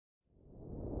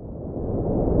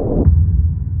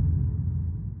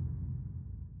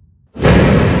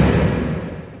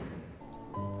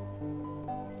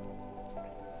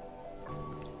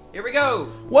go!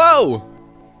 Whoa!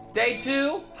 Day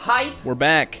 2, H.Y.E.P. We're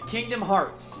back. Kingdom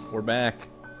Hearts. We're back.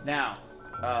 Now,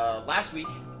 last week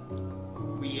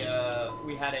we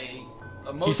had a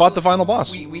mostly, He fought the final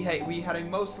boss. We had a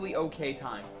mostly okay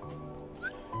time.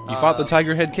 You fought the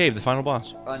Tiger Head Cave, the final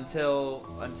boss. Until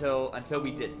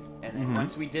we didn't, and then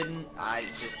once we didn't,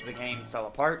 the game fell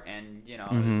apart, and you know,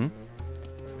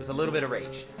 it was a little bit of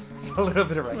rage. A little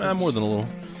bit of rage. More than a little.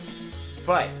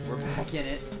 But we're back in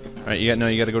it. All right, you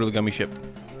got to go to the gummy ship.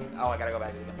 Oh, I gotta go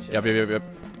back to the gummy ship. Yep.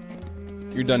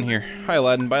 You're done here. Hi,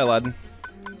 Aladdin. Bye, Aladdin.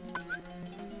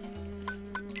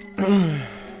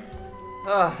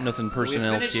 Nothing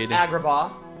personnel, so we finished kid.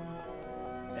 Agrabah,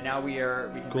 and now we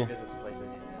can Cool. revisit some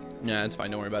places. Yeah, it's fine.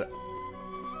 Don't worry about it.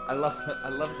 I love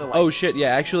the light. Oh shit! Yeah,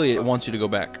 actually, it wants you to go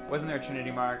back. Wasn't there a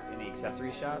Trinity mark in the accessory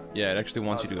shop? Yeah, it actually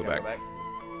wants you to go back.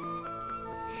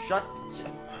 Shut.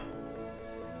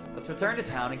 Let's return to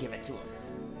town and give it to him.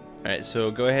 All right, so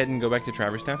go ahead and go back to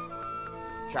Traverse Town.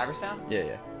 Traverse Town?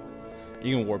 Yeah.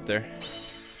 You can warp there.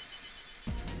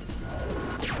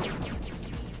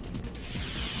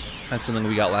 That's something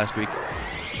we got last week.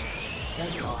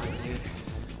 Thank God, dude.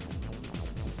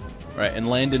 All right, and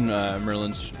land in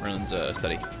Merlin's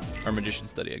study, or magician's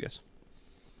study, I guess.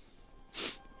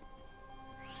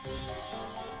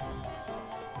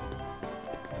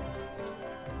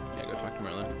 Yeah, go talk to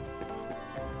Merlin.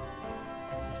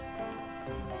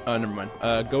 Oh, never mind.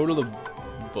 Go to the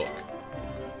book.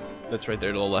 That's right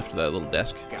there to the left of that little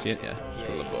desk. Gotcha. See it? Yeah. Just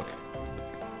go to the book.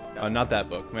 No. Not that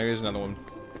book. Maybe there's another one.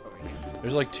 Over here.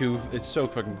 There's like two. It's so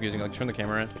fucking confusing. Like, turn the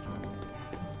camera around.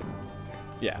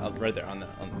 Yeah, right there on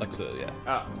next to yeah.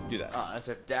 Oh. Do that. Oh,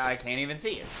 I can't even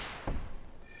see it. All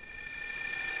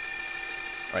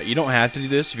right, you don't have to do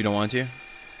this if you don't want to,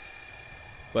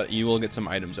 but you will get some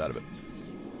items out of it.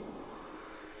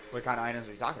 What kind of items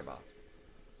are you talking about?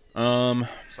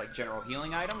 Just like general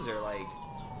healing items, or like?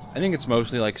 I think it's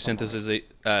mostly like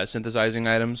synthesizing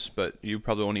items, but you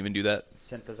probably won't even do that.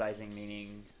 Synthesizing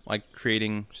meaning? Like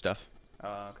creating stuff.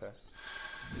 Oh, okay.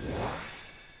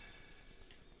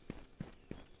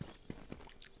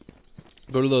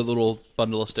 Go to the little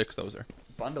bundle of sticks that was there.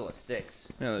 Bundle of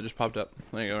sticks. Yeah, that just popped up.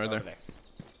 There you go, right there. There.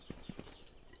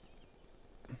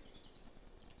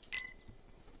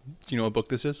 Do you know what book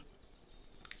this is?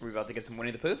 Are we about to get some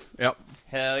Winnie the Pooh? Yep.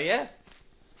 Hell yeah.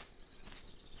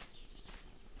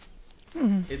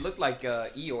 It looked like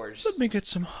Eeyore's. Let me get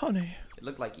some honey. It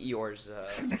looked like Eeyore's.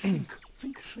 Think.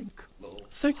 Little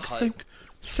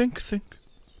Think.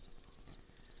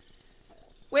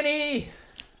 Winnie!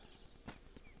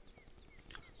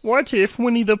 What if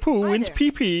Winnie the Pooh Hi went there.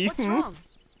 pee-pee? What's wrong?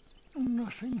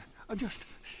 Nothing. I just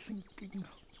thinking.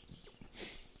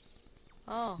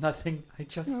 Oh. Nothing.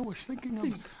 I was thinking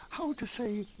of how to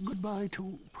say goodbye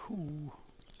to Pooh.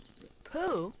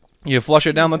 Pooh? You flush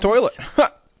it down the toilet.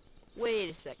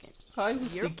 Wait a second. I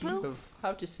was You're thinking Pooh? of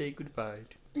how to say goodbye.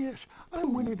 Yes,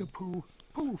 I'm Winnie the Pooh.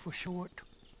 Pooh for short.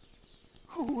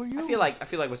 Who are you? I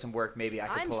feel like with some work, maybe I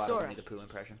could I'm pull out a Sora. Winnie the Pooh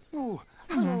impression. Oh,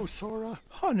 hello, Sora.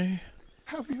 Honey,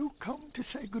 Have you come to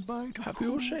say goodbye to have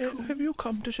Pooh? you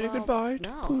come to say Well, goodbye to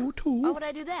no. Pooh too? Why would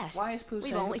I do that? Why is Pooh We've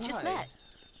saying only just goodbye? met.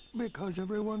 Because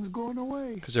everyone's gone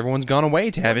away. Because everyone's gone away,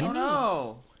 Tavin. Oh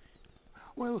no!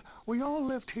 Well, we all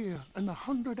lived here in the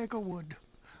 100-acre wood,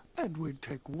 and we'd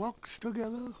take walks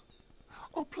together,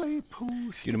 or play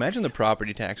Pooh Dude, imagine the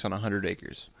property tax on 100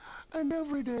 acres. And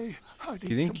every day I'd Do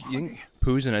you eat think some you honey. think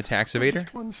Pooh's in a tax evader?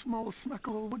 Just one small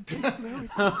smackerel would taste very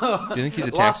good. Do you think he's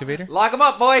a tax evader? Lock him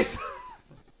up, boys!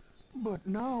 But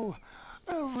now,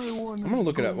 everyone I'm gonna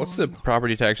look it up. What's the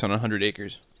property tax on 100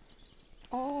 acres?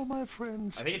 All my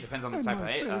friends. I think it depends on the and type my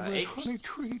of favorite acres. honey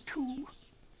tree too.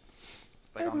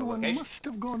 Like on the Everyone location. must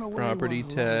have gone away Property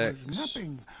while I was tax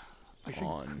napping, I think.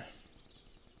 On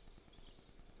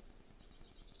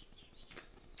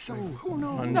So who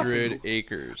knows? 100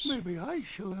 acres. Maybe I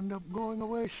shall end up going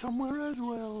away somewhere as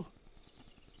well.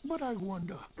 But I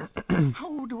wonder,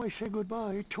 how do I say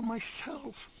goodbye to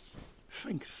myself?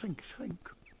 Think.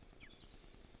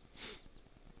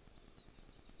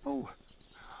 Oh,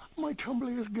 my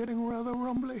tumbly is getting rather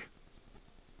rumbly.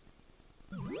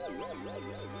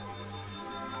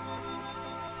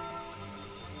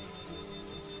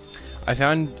 I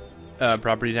found a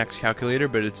property tax calculator,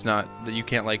 but it's not that you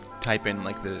can't like type in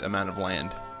like the amount of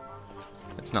land.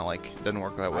 It's not like it doesn't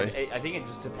work that way. I think it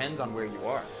just depends on where you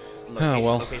are. It's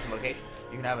well. location.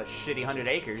 You can have a shitty 100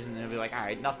 acres and then it'll be like, all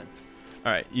right, nothing.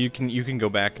 All right, you can go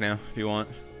back now if you want.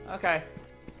 Okay.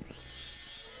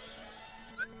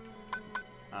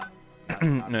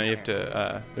 No, you have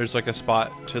to. There's like a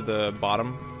spot to the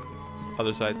bottom,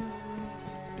 other side.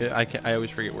 I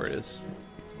always forget where it is.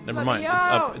 Never Let mind. me It's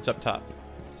up. out. It's up top.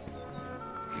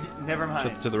 Never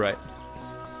mind. To the right.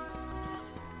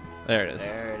 There it is.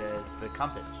 There it is. The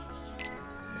compass.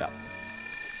 Yeah.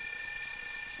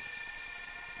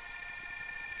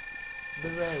 The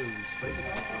rose. What is it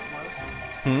called?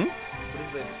 Hmm?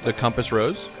 What is The compass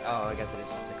rose. Oh, I guess it is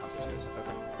just the compass rose.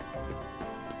 Okay.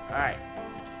 Alright.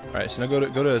 All right. So now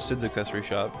go to Sid's accessory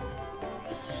shop.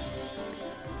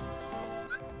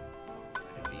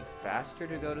 Would it be faster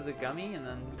to go to the gummy and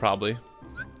then... Probably.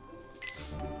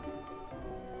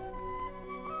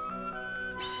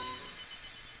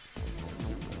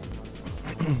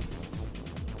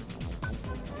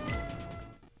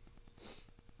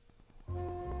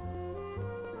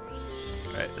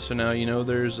 Alright, so now you know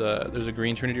there's a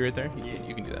green trinity right there.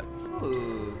 You can do that.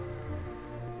 Ooh.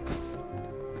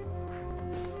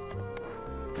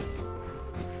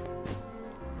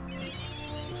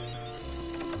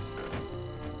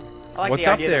 I like What's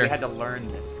the up idea there? that we had to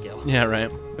learn this skill. Yeah,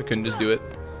 right. I couldn't just do it.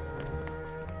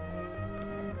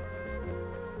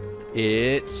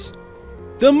 It's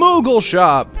the Moogle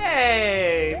shop.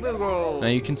 Hey, Moogle! Now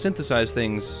you can synthesize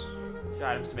things. Use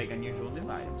items to make unusual new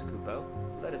items, Kupo.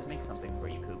 Let us make something for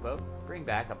you, Kupo. Bring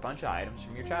back a bunch of items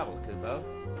from your travels, Kupo.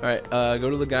 All right, go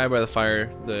to the guy by the fire.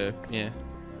 Go to him.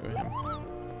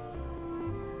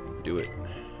 Do it.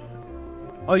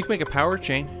 Oh, you can make a power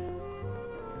chain.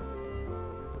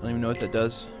 I don't even know what that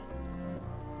does.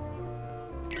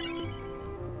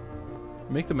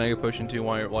 Make the mega potion too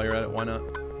while you're at it. Why not?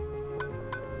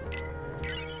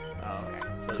 Oh, okay.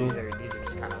 So Cool. these are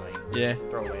just kind of like Yeah.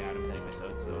 throwaway items anyway, so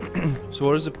it's So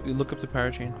what is it? You look up the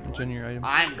power chain. It's in your item.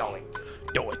 I'm going to.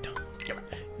 Do it.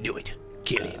 Do it.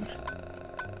 Kill him.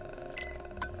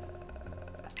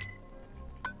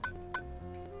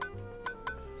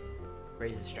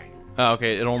 Raises strength. Oh,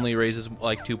 okay. It only raises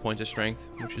like 2 points of strength,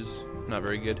 which is not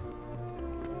very good.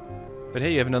 But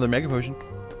hey, you have another mega potion.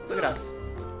 Look at us.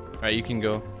 All right, you can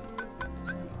go.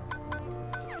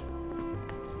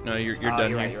 No, you're Oh,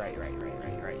 done you're here. right. You're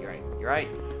right.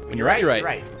 When you're right, you're right. You're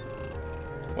right.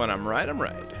 When I'm right, I'm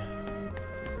right.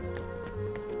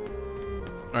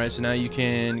 All right, so now you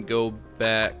can go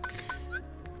back.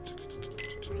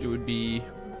 It would be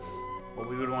Well,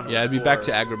 we would want to. it'd be back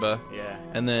to Agrabah, Yeah.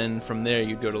 and then from there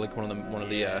you'd go to like one of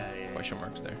the Yeah. question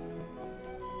marks there.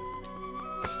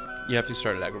 You have to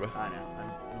start at Agrabah. I know.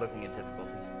 I'm looking at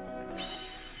difficulties.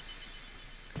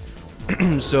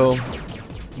 So,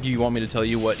 do you want me to tell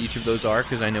you what each of those are?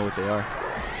 Because I know what they are.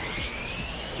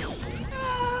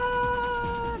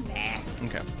 Nah.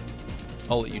 Okay.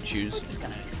 I'll let you choose. Just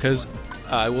gonna. Because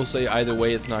I will say either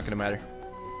way, it's not going to matter.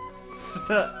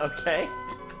 Okay.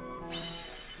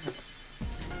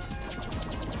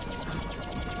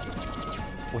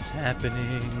 What's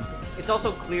happening? It's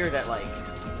also clear that like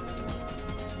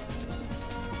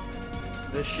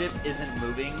the ship isn't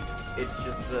moving. It's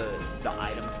just the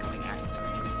items coming at the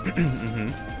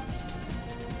screen.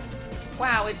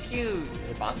 Wow, it's huge. Is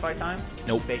it boss fight time?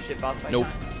 Nope. Spaceship boss fight Nope.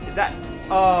 time? Is that?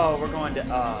 Oh, we're going to.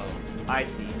 Oh, I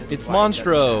see. This It's is why it doesn't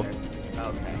Monstro. matter.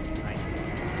 Okay, I see.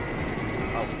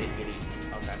 Oh, giggity.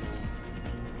 Okay.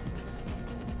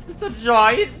 It's a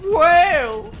giant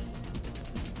whale.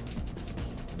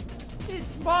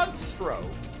 It's Monstro.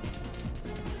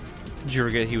 Did you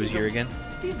forget he was here again?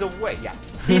 He's a whale. Yeah.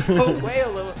 He's a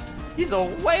whale of. He's a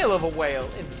whale of a whale,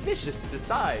 and vicious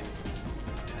besides.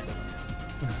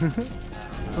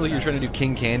 It's like you're trying to do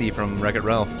King Candy from Wreck-It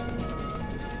Ralph.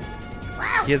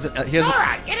 Wow. He hasn't. He hasn't.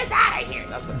 Sora, get us out of here.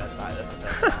 That's the best line. That's the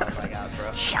best line I got,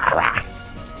 bro. Shara.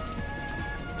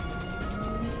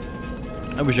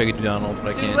 I wish I could do Donald, but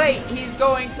I Too can't. late. He's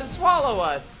going to swallow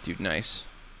us. Dude, nice.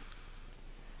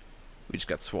 We just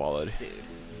got swallowed. Dude,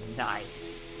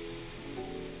 nice.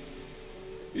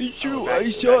 It's true, Back- I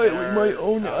saw back it with my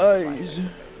own oh, eyes. Sure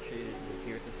you was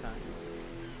here at this time.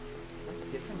 What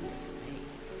difference does it make?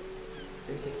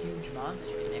 There's a huge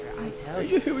monster in there, I tell There's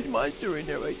you. a huge monster in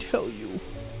there, I tell you.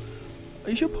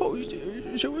 I suppose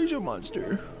there's always a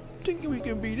monster. Think we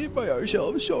can beat it by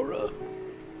ourselves, Sora?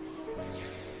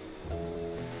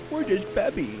 We're just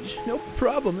babbies. No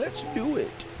problem, let's do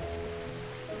it.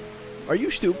 Are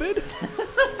you stupid?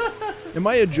 Am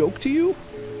I a joke to you?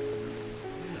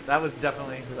 That was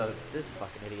definitely this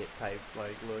fucking idiot type,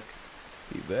 like, look.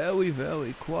 Be very,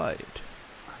 very quiet.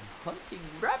 I'm hunting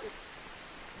rabbits.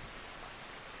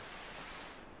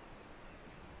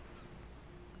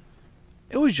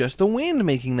 It was just the wind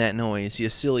making that noise, you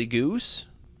silly goose.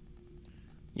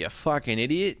 You fucking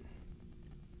idiot.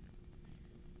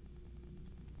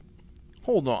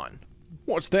 Hold on.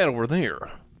 What's that over there?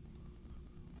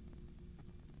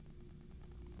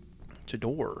 It's a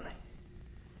door.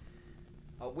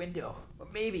 A window, or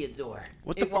maybe a door.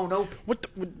 What it the won't open. What the?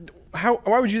 How?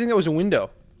 Why would you think that was a window?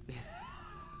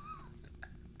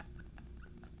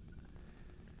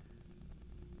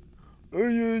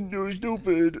 You're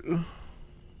stupid.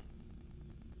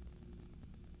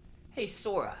 Hey,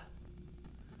 Sora.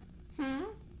 Hmm?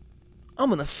 I'm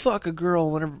gonna fuck a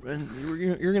girl whenever, and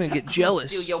you're gonna get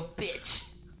jealous. Steal your bitch.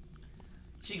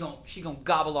 She gon'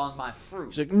 gobble on my fruit.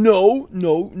 He's like, no, She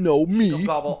gon' me.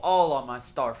 gobble all on my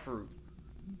star fruit.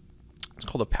 It's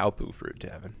called a Paopu fruit,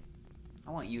 Tavin.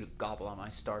 I want you to gobble on my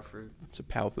star fruit. It's a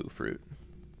Paopu fruit.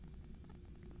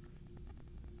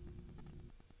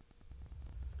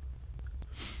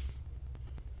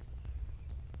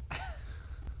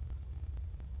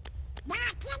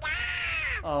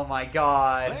 Oh my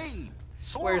god. Hey,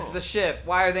 Sora. Where's the ship?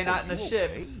 Why are they not in the You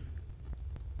ship? okay?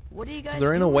 What are you guys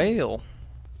They're in a doing? whale.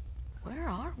 Where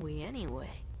are we anyway?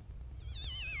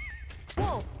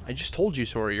 Whoa! I just told you,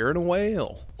 Sora, you're in a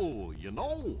whale. Oh, you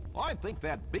know, I think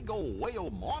that big old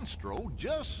whale monstro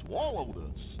just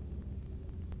swallowed us.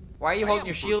 Why are you holding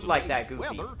your And for shield like that, today's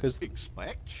Goofy? weather, 'Cause-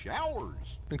 expect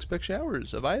showers. Expect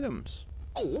showers of items.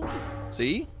 Oh,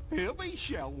 See? heavy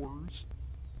showers.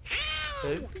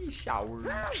 Heavy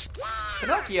showers.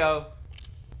 Pinocchio.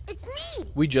 It's me.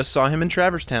 We just saw him in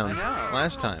Traverse Town I know.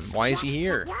 last time. Why is he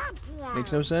here? Pinocchio.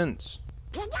 Makes no sense.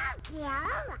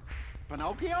 Pinocchio.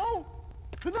 Pinocchio?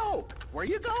 Pinocchio, where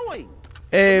you going?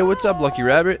 Hey, what's up, Lucky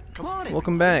Rabbit? Come on in.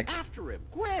 Welcome back. After him,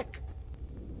 quick.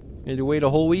 You had to wait a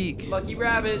whole week. Lucky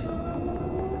Rabbit.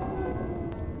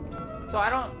 So I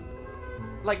don't...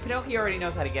 Like, Pinocchio already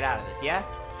knows how to get out of this, yeah?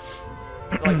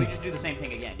 So, like, we just do the same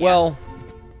thing again, yeah? Well,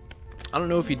 I don't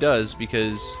know if he does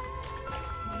because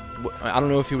I don't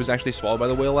know if he was actually swallowed by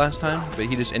the whale last time, but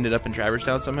he just ended up in Traverse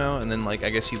Town somehow, and then like I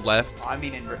guess he left. I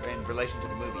mean, in relation to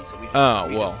the movie, so we just, Oh,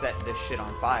 we well. just set this shit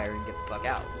on fire and get the fuck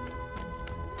out.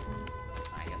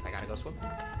 I guess I gotta go swim.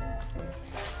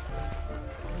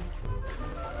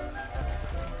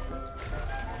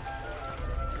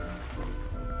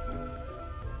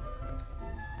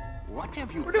 What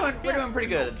have you We're doing got there, pretty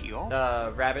good,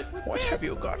 Pinocchio? Rabbit. What have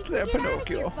you got there, Get out of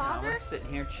here, Pinocchio? Father. We're sitting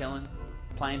here chilling,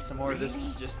 playing some more of this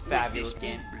Really? just With fabulous this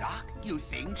game. big block? You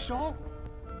think so?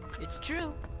 It's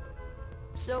true.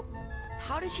 So,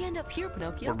 how did you end up here,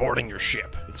 Pinocchio? We're boarding your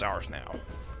ship. It's ours now.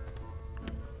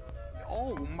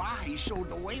 Oh my, so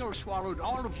the whale swallowed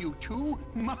all of you too?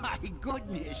 My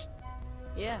goodness.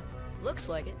 Yeah, looks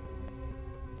like it.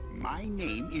 My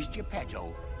name is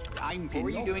Geppetto. I'm What were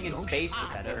you doing in Pinocchio's space,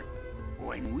 father. Geppetto?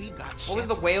 When we got What was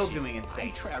the whale doing in I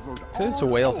space? traveled 'Cause it's a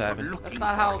all whale, over Tavin. looking That's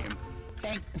not how- for him.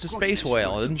 Thank It's a space goodness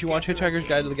whale. we Didn't you watch could get Hitchhiker's her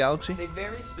Guide to the in. Galaxy? They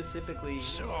very specifically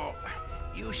So,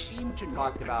 you seem to know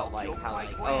talked about like Pinocchio how quite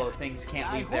like well. things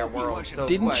can't I leave their hope he world. wasn't So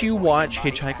Didn't what? you watch by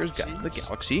Hitchhiker's Guide to the accident.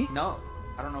 Galaxy? No,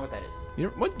 I don't know what that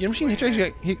is. What? You never seen Hitchhiker's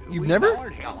Guide? You've We've never? all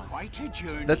had Not once. quite a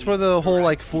journey. That's where the whole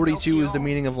like Right, 42 is the Pinocchio?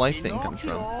 meaning of life thing comes from.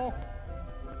 Pinocchio?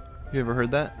 You ever heard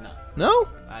that? No, No?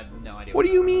 I have no idea. What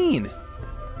do you mean?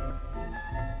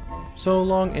 So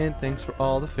long and thanks for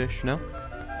all the fish. No?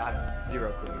 I have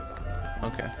zero clue what you're talking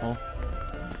about. Okay, well.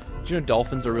 Did you know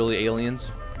dolphins are really aliens?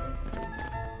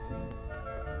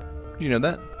 Did you know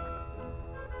that?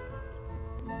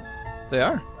 They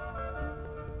are.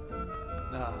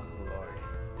 Oh lord.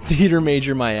 Theater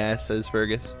major my ass, says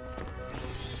Fergus.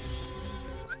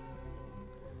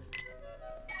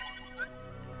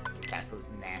 Past those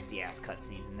nasty ass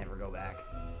cutscenes and never go back.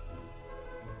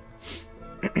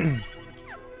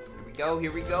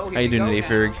 Here we go. How you doing today,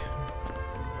 Ferg?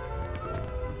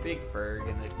 Big Ferg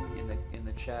in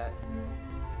the chat.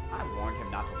 I warned him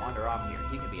not to wander off here.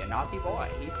 He could be a naughty boy.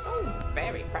 He's so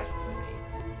very precious to me.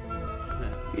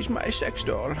 He's my sex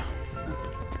doll.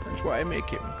 That's why I make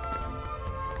him.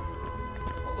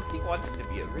 Oh, he wants to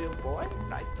be a real boy.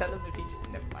 I tell him if he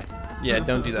never mind. Yeah,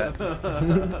 don't do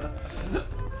that.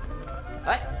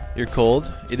 What? You're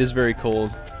cold? It is very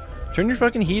cold. Turn your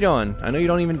fucking heat on. I know you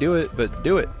don't even do it, but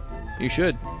do it. You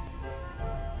should.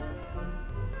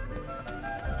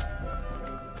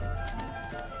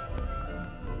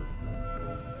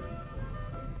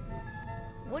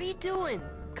 What are you doing?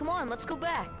 Come on, let's go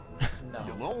back. No.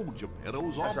 You know,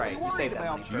 Geppetto's That's awfully right, you say worried that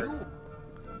about when he you.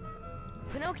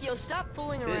 Pinocchio, stop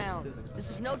fooling It is- around. it is expensive. This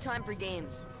is no time for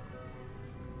games.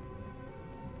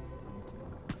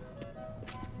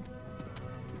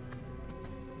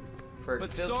 For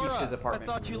But Phil Sora, keeps his I apartment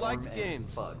thought you warm liked as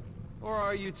games. fuck. Or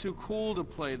are you too cool to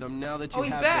play them now that you Oh,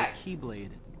 he's have back. the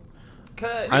Keyblade?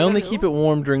 I only keep it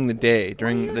warm during the day.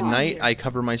 During the night, I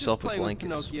cover Just myself with play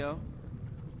blankets. Pinocchio.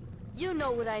 You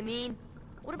know what I mean.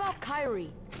 What about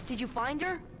Kyrie? Did you find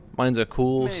her? Mine's a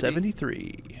cool Maybe.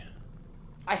 73.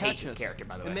 I hate Touch this us, character,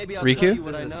 by the way. And maybe I'll Riku? tell you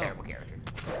what This I is know. a terrible character.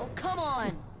 Oh, come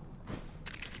on.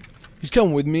 He's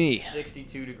coming with me.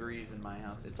 62 degrees in my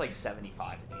house. It's like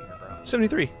 75 in here, bro.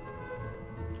 73.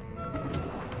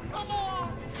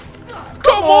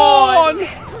 Come on!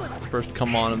 First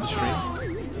come on of the stream.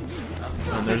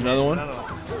 And there's another one.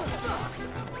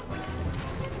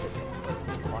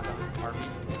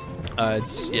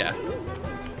 It's, yeah.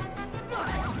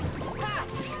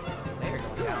 They're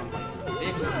going down like some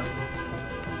bitches.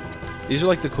 These are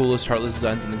like the coolest Heartless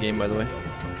designs in the game, by the way.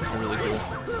 They're really cool.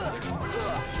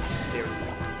 They're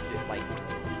like,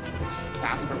 it's just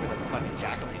Casper with a fucking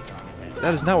jack-o'-lantern on his head.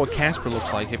 That is not what Casper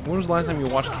looks like. When was the last time you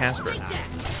watched Casper?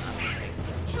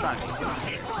 Just trying to make you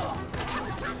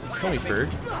Call me Bird.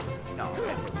 No, I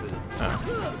said Boo.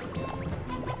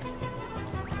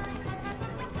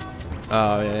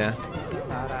 Oh, yeah, yeah.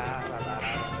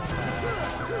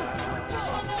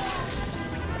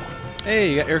 Hey,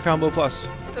 you got air combo plus.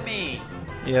 Look at me.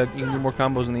 Yeah, you can do more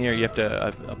combos in the air. You have to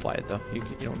apply it though. You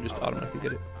don't just automatically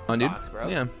get it. On, dude. Socks, bro.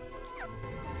 Yeah.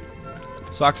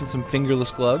 Socks and some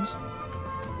fingerless gloves.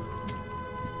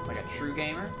 Like a true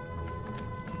gamer.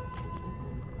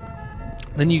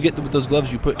 Then you get with those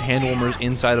gloves, you put hand warmers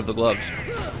inside of the gloves.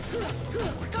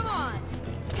 Come on.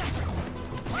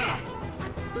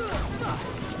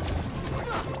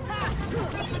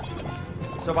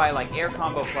 So by like air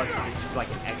combo plus, is it just like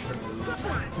an extra move?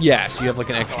 Yeah, so you have like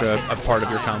an extra a part of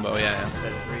your combo. Yeah, yeah.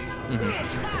 Instead of 3?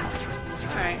 Mm-hmm.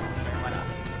 Alright, why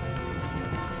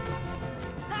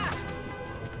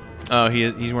not? Oh,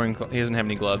 he's wearing. He doesn't have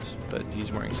any gloves, but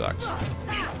he's wearing socks.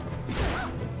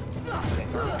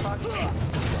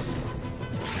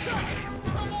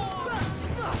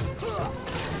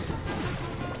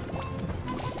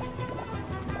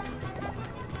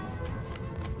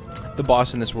 The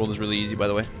boss in this world is really easy, by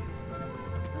the way.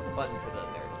 Where's the button for the...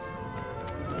 There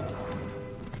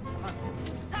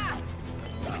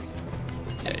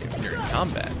it is. Yeah, you're in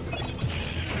combat.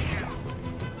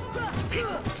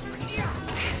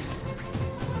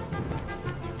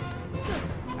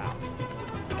 Ow.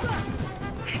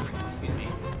 Excuse me.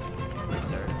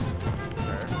 Sir.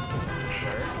 Sir.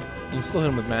 Sir. You can still hit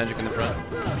him with magic in the front.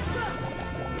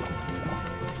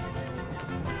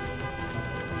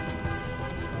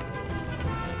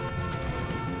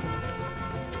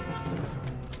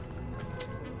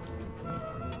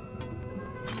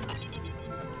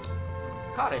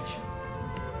 Cottage.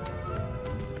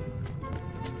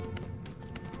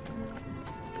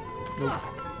 Nope.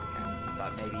 Okay. I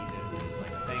thought maybe there was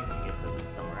like a thing to get to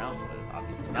somewhere else, but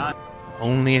obviously not.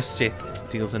 Only a Sith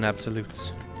deals in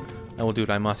absolutes. I will do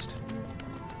what I must.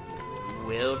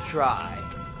 We'll try.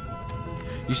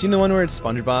 You seen the one where it's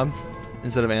SpongeBob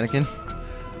instead of Anakin?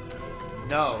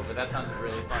 No, but that sounds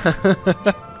really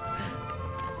fun.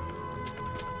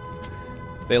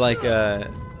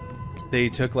 They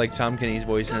took like Tom Kenny's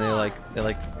voice and they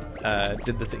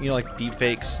did the thing, you know, like deep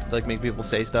fakes to like make people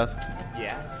say stuff.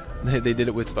 Yeah. They did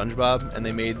it with SpongeBob and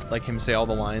they made like him say all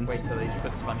the lines. Wait, so they just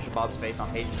put SpongeBob's face on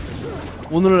Hayden's face?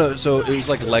 Well, no. So it was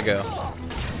like Lego.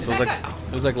 So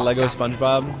it was like Lego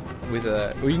SpongeBob with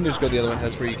a. Or you can just go the other way.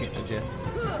 That's where you can.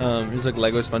 Yeah. It was like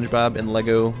Lego SpongeBob and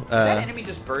Lego. Did that enemy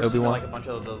just burst into Obi-Wan. like a bunch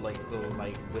of the like little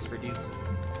like whisper dudes?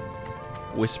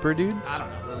 Whisper dudes? I don't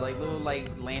know. The like little like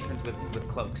lanterns with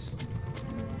cloaks.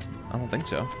 I don't think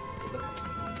so.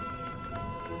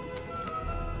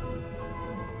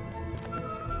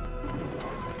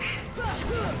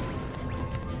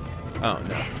 Oh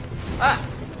no. Ah!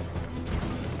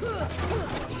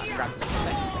 Grabbed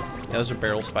something. Yeah, those are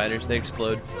barrel spiders. They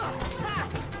explode.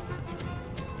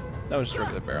 That was just a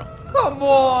regular barrel. Come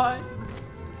on!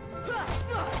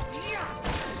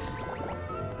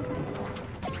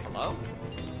 Hello?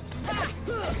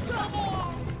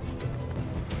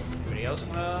 Anybody else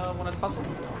wanna tussle?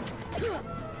 Is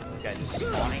this guy just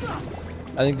spawning?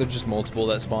 I think there's just multiple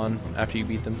that spawn after you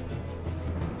beat them.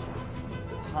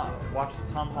 Watched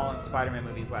the Tom Holland Spider-Man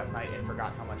movies last night and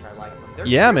forgot how much I liked them.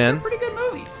 Yeah, man. They're pretty good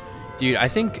movies. Dude, I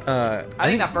think I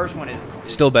think that first one is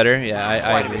still better. Yeah, I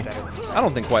quite a agree. bit better than the second. I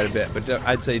don't think quite a bit, but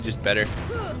I'd say just better.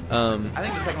 I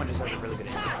think the second one just has a really good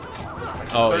ending. Like,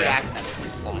 the Oh, third yeah. act in that movie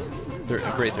is awesome. They're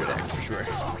a great third act for sure.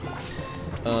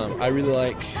 I really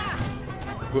like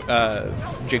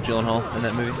Jake Gyllenhaal in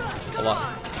that movie a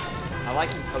lot. I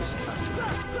like him post-turn.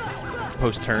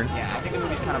 Post turn. Yeah, I think the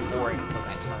movie's kind of boring until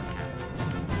that turn happens.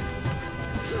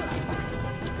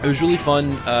 It was really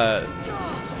fun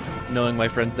knowing my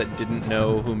friends that didn't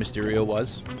know who Mysterio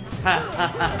was. I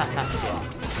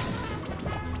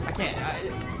can't.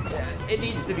 It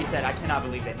needs to be said. I cannot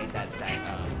believe they made that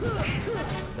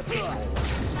the fishbowl.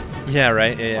 Yeah,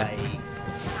 right. Yeah.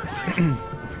 Like,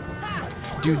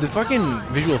 Dude, the fucking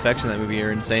visual effects in that movie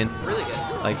are insane. really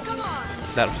good. Like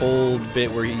that whole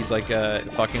bit where he's like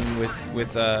fucking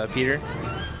with Peter,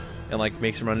 and like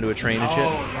makes him run into a train and shit.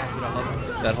 Oh, yeah, dude, I love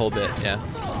that. That whole bit, yeah.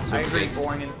 I agree,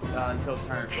 boring until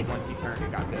turn, but once he turned,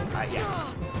 it got good.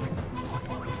 Yeah.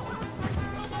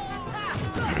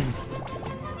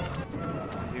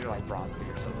 It's either like bronze three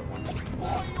or silver one.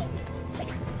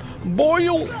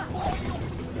 Boil!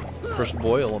 First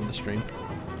boil of the stream.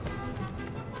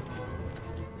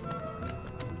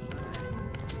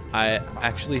 I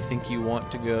actually think you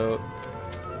want to go...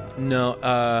 No,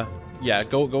 yeah,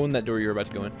 go in that door you're about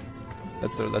to go in.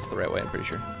 That's the right way, I'm pretty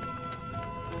sure.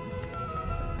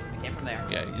 I came from there.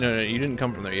 Yeah, no, you didn't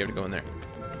come from there. You have to go in there.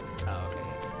 Oh, okay.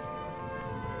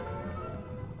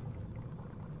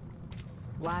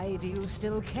 Why do you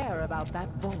still care about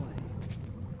that boy?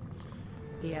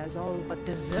 He has all but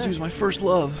deserted. Because he was my first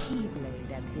love.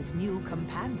 Keyblade and his new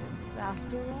companions,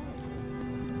 after all.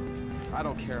 I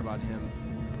don't care about him.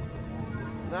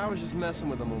 I was just messing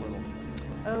with him a little.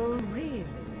 Oh, really?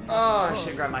 Oh, I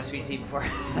should grab my sweet tea before.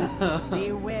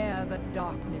 Beware the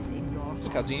darkness in your So,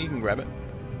 heart. Calzini, you can grab it.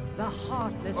 The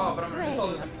heartless Oh, but I'm gonna miss all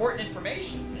prey. this important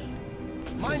information.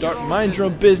 Mind your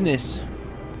own business.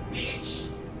 Bitch.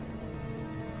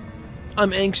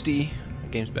 I'm angsty. The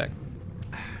game's back.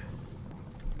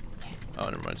 Oh,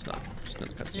 never mind. It's not. Just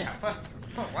another cutscene. Yeah.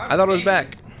 I thought it was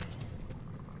back.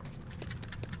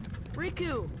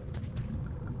 Riku!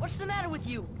 What's the matter with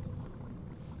you?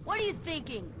 What are you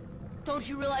thinking? Don't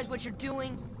you realize what you're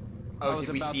doing? I Oh, was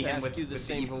did we about see to him ask with you the the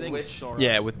same evil thing, witch? Sora.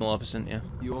 Yeah, with Maleficent. Yeah.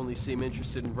 You only seem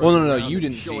interested in Well, no, running you around didn't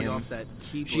and see showing him. off that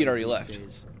keyblade She had already these left.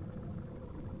 days.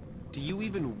 Do you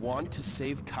even want to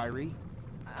save Kyrie?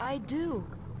 I do.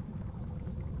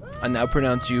 I now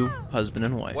pronounce you husband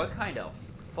and wife. What kind of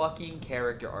fucking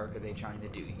character arc are they trying to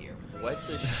do here? What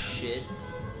the shit?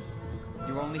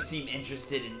 You only seem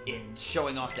interested in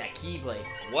showing off that Keyblade.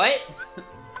 What?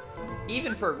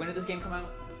 Even for, when did this game come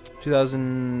out?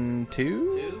 2002?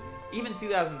 Two? Even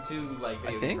 2002, like, I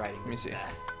video think. game writing. Let me this see.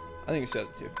 bad. I think it's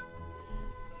 2002.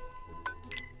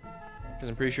 Because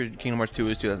I'm pretty sure Kingdom Hearts 2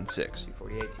 is 2006.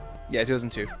 248. Yeah,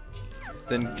 2002.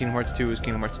 Then Kingdom Hearts 2 is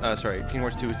Kingdom Hearts. Kingdom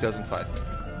Hearts 2 is 2005.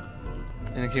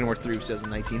 And then Kingdom Hearts 3 was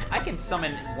 2019. I can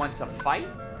summon once a fight?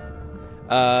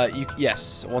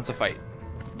 Yes, once a fight.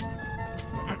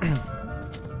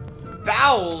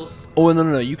 Bowels! Oh,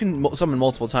 no. You can summon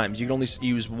multiple times. You can only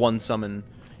use one summon.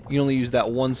 You can only use that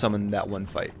one summon that one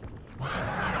fight.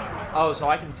 Oh, so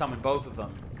I can summon both of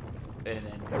them. And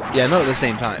then... Yeah, not at the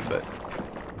same time, but...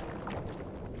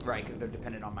 Right, because they're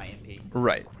dependent on my MP.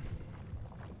 Right.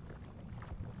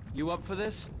 You up for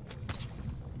this?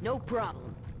 No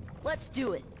problem. Let's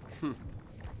do it.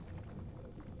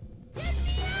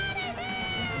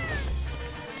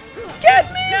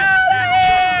 Get me out of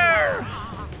here!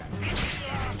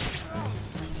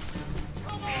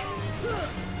 Okay,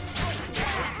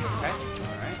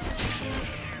 alright.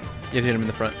 You have to hit him in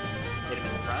the front. Hit him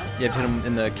in the front? You have to hit him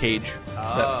in the cage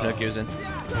that Pinocchio's in.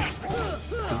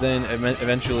 Because then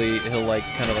eventually he'll like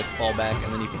kind of like fall back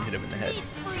and then you can hit him in the head.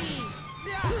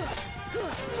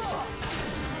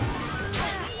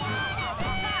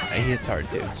 He hits hard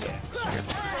too. So.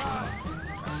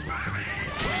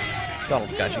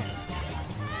 Donald's got you.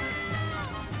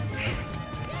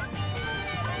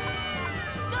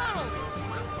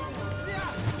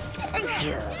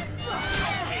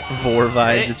 Vor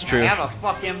vibe, it's true. I have a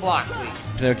fucking block, please.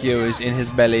 Pinocchio is in his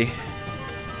belly.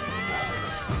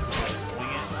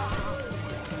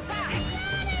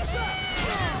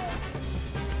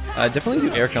 Definitely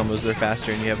do air combos, they're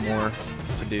faster and you have more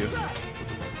to do.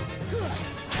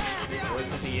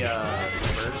 Wasn't the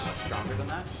reverse stronger than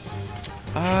that?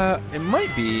 It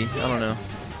might be. I don't know.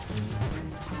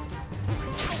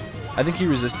 I think he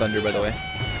resists thunder, by the way.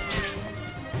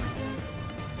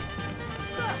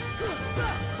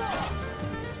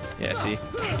 Yeah, see? You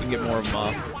can get more of them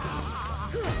off.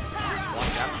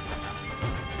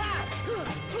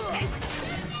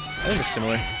 I think it's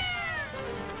similar.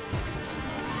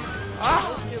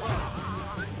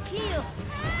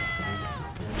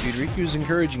 Dude, Riku's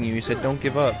encouraging you. He said, "Don't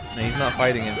give up." And he's not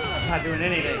fighting him. He's not doing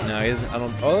anything. No, he isn't. I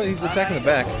don't. Oh, he's attacking the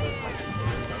back. No,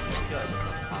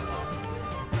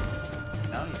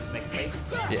 he's just making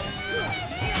faces. Yeah.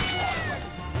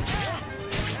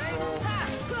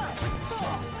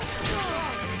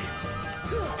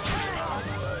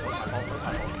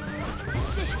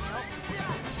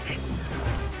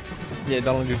 Yeah,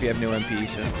 that'll do if you have no MP,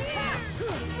 so.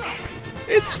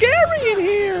 It's scary in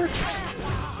here!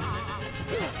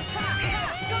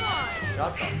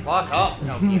 Shut the fuck up,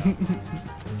 Pinocchio.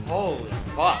 Holy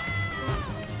fuck.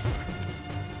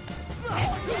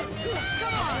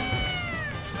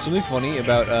 Something funny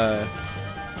about,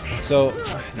 so,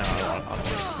 no, I don't want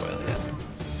to spoil it yet.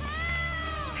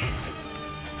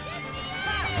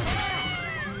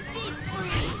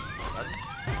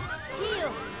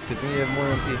 Good thing you have more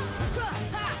MP.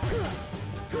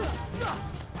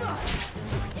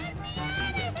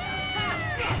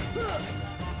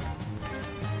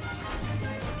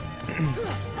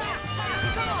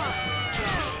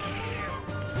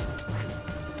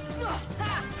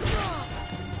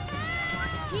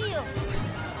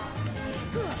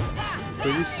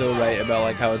 But he's so right about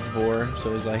like how it's Vor,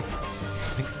 so he's like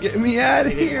get me out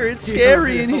of here, it's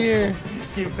scary in here.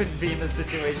 He wouldn't be in this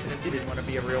situation if he didn't want to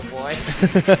be a real boy.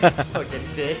 Fucking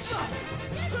bitch.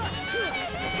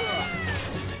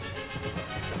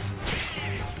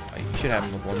 Oh, you should have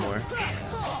him with one more.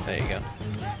 There you go.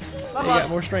 Level You up. got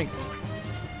more strength.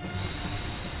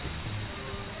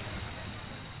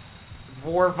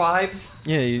 Vor vibes.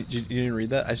 Yeah, you didn't read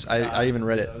that? I even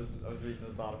read it. I was reading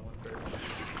the bottom one first.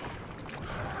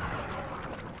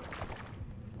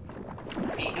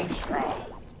 Eating straw.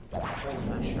 Holding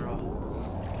my straw.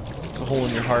 It's a hole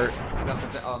in your heart. It's about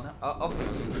to say, oh no. Oh.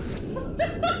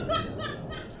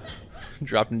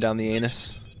 Dropped him down the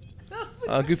anus.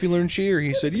 Goofy learned cheer.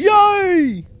 He said,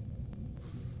 "Yay!"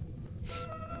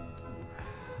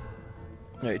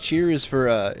 Alright, cheer is for,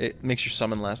 it makes your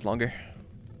summon last longer.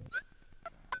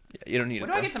 Yeah, you don't need it.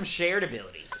 When do I get some shared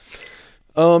abilities?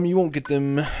 You won't get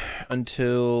them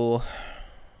until...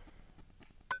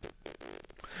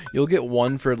 You'll get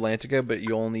one for Atlantica, but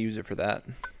you'll only use it for that.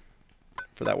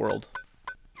 For that world.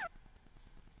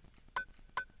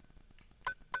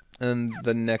 And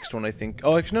the next one, I think...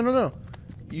 Oh, actually, no.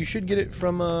 You should get it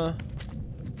from...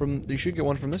 You should get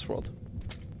one from this world.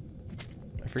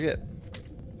 I forget.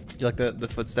 You like the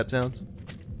footstep sounds?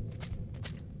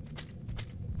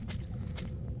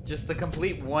 Just the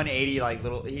complete 180, like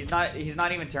little. He's not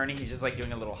even turning. He's just like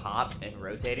doing a little hop and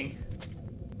rotating.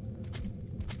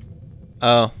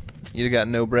 Oh, you got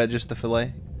no bread, just the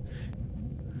fillet.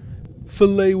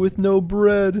 Fillet with no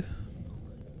bread.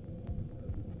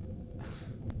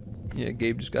 Yeah,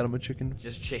 Gabe just got him a chicken.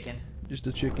 Just chicken. Just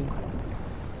a chicken.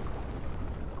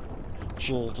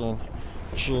 Chicken,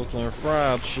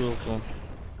 fried chicken.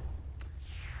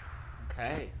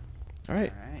 Okay. All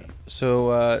right. All right.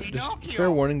 So, just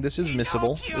fair warning, this is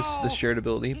missable, this shared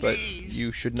ability, but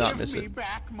you should not miss Give it. me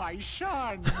back my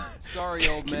son. Sorry,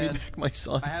 old Give me man. back my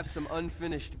son. I have some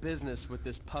unfinished business with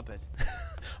this puppet.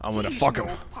 I'm gonna He's fuck him.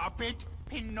 no puppet.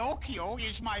 Pinocchio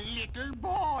is my little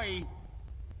boy.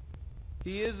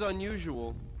 He is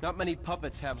unusual. Not many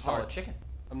puppets have Solid hearts. chicken.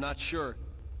 I'm not sure,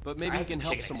 but maybe I he had can some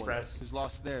help Chicken someone Express. who's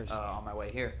lost theirs. On my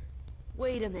way here.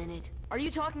 Wait a minute. Are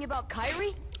you talking about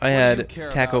Kyrie? I you had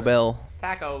care Taco about it? Bell.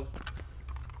 Taco.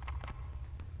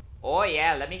 Oh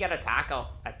yeah, let me get a taco.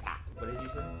 What did you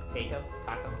say?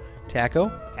 Taco?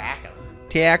 Taco? Taco.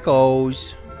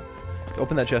 Tacos.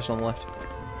 Open that chest on the left.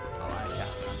 Oh, I shall.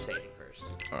 I'm saving first.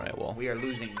 Alright, well. We are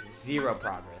losing 0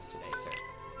 progress today, sir.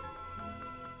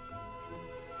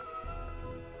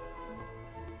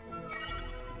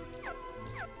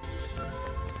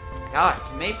 God,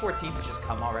 can May 14th just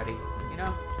come already? You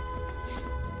know?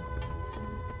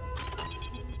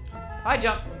 Hi,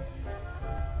 jump!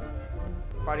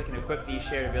 Party can equip these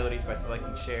shared abilities by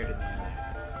selecting shared in the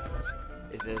map.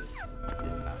 Is this...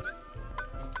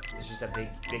 it's just a big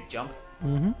jump?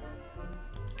 Mm-hmm.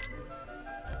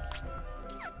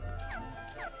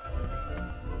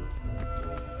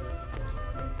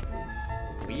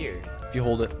 Weird. If you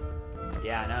hold it.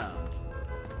 Yeah, I know.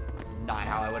 Not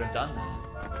how I would have done that.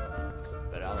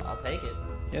 But I'll take it.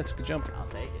 Yeah, it's a good jump. I'll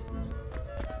take it.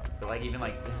 But like even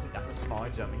like not a smaller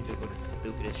jump, he just looks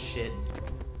stupid as shit.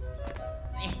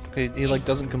 He like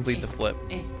doesn't complete the flip.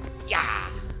 Yeah.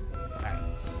 Alright.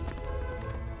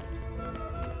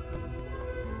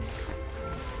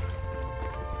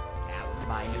 Now with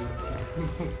my new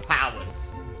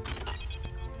powers.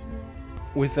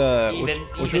 With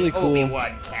what's really cool.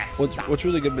 Obi-Wan can't stop. What's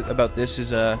really good about this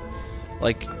is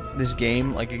like this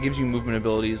game, like it gives you movement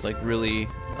abilities like really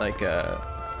like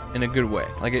in a good way.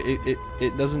 Like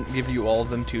it doesn't give you all of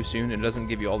them too soon. It doesn't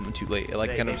give you all of them too late. It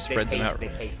like kind of spreads them out. They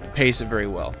pace them. Pace it very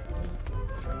well.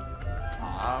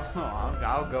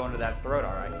 I'll go into that throat,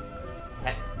 all right.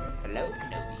 Hello,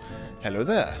 Kenobi. Hello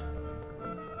there.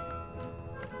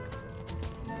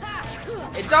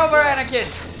 It's over, Anakin.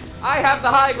 I have the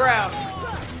high ground.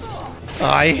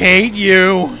 I hate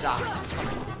you.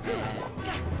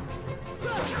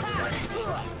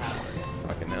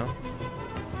 Fucking no.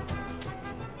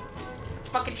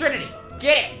 Fucking Trinity,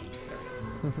 get it.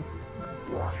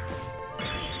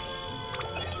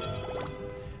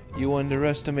 You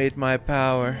underestimate my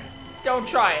power. Don't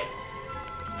try it.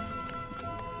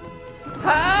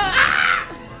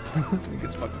 He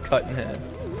gets fucking cut in half.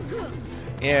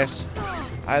 Yes,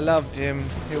 I loved him.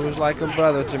 He was like a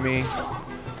brother to me.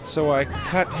 So I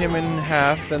cut him in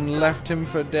half and left him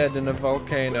for dead in a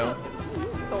volcano.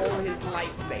 Stole his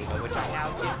lightsaber, which I now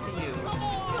give to you.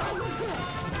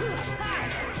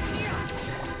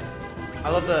 I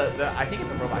love the I think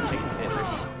it's a robot chicken fist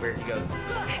where he goes,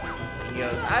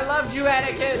 I loved you,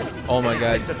 Anakin! Oh my and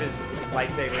god. He picks up his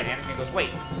lightsaber and Anakin goes, wait,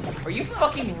 are you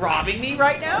fucking robbing me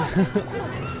right now?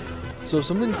 So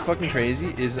something fucking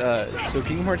crazy is so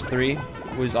Kingdom Hearts 3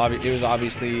 was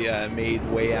obviously made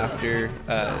way after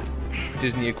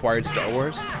Disney acquired Star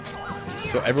Wars.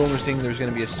 So everyone was thinking there was going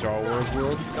to be a Star Wars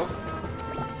world. Nope.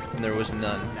 And there was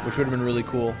none, which would have been really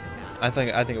cool. I think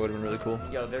it would have been really cool.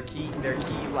 Yo, their key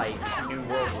like new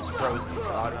world was Frozen, so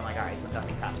I would have been like, alright, so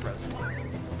nothing past Frozen.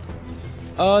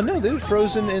 No, they did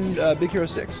Frozen and Big Hero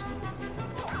 6.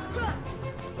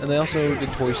 And they also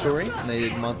did Toy Story, and they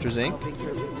did Monsters Inc. Oh, Big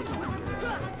Hero 6 did not do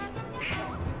that.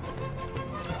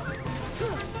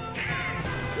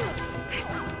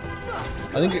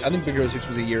 I think Big Hero 6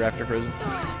 was a year after Frozen.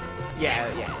 Yeah.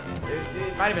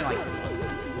 It might have been like 6 months.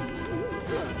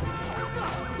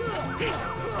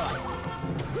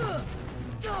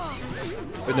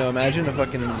 But no, imagine a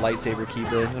fucking lightsaber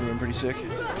keyblade. That would have been pretty sick.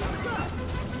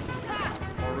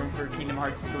 More room for Kingdom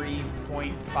Hearts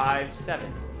 3.57.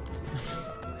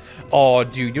 Oh,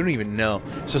 dude, you don't even know.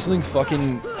 So something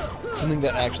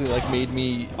that actually like made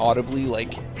me audibly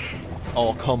like,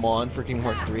 oh come on for Kingdom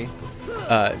Hearts 3.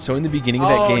 So in the beginning of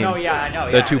that game, no, yeah, I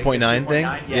know, the yeah, 2.9 thing,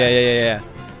 yeah.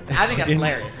 I think that's And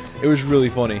hilarious. It was really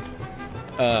funny,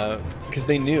 because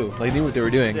they knew what they were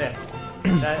doing. Yeah,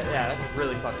 that's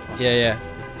really fucking funny. Yeah.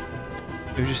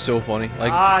 It was just so funny.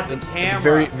 Like the at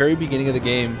camera. the very beginning of the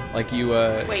game, like you.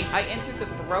 Wait, I entered the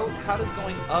throat. How does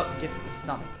going up get to the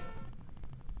stomach?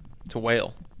 It's a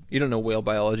whale. You don't know whale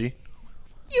biology.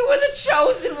 You were the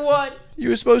chosen one. You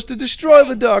were supposed to destroy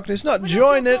the darkness, not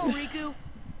join it. Riku.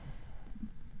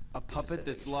 A puppet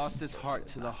that's lost its heart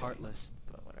to the heartless.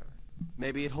 But whatever.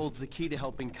 Maybe it holds the key to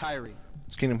helping Kairi.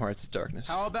 It's Kingdom Hearts darkness.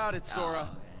 How about it, Sora?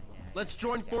 Let's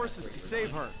join forces to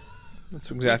save her.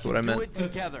 That's exactly what I Do meant. it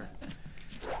together.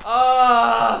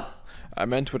 I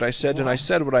meant what I said, and I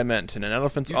said what I meant, and an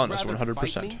elephant's You'd honest rather fight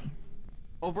 100%. me?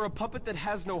 Over a puppet that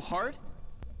has no heart?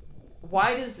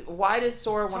 Why does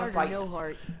Sora want to Heart or fight? no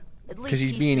heart. At 'Cause least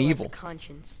he's he being still has evil. a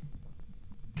conscience.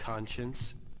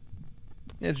 Conscience.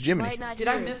 Yeah, it's Jiminy. Might not Did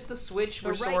I hear it, miss the switch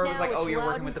where but right Sora was now like, "Oh, it's you're loud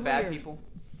working with and the bad clear. people"?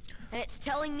 And it's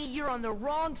telling me you're on the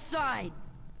wrong side.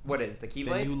 What is the Then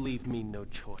Keyblade? you leave me no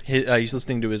choice. He's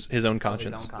listening to his own Oh,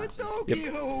 conscience. his own conscience.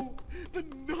 Pinocchio!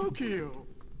 Pinocchio!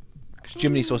 'Cause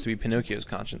Jiminy's supposed to be Pinocchio's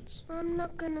conscience. I'm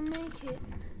not gonna make it.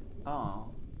 Oh.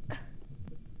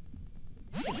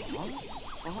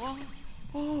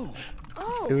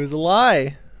 Oh, It was a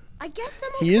lie. I guess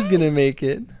I'm okay. He is gonna make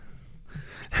it.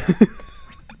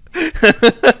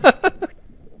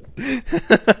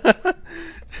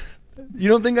 You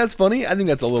don't think that's funny? I think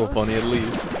that's a little funny at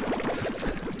least.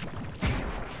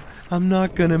 I'm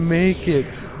not gonna make it.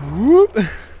 Whoop.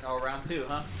 Oh, round 2,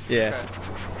 huh? Yeah.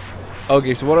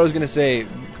 Okay, so what I was gonna say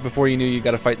before you knew you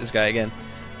gotta fight this guy again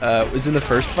was in the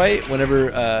first fight,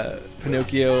 whenever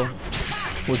Pinocchio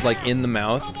was like in the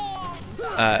mouth,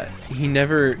 he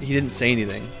didn't say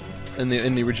anything in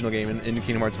the original game in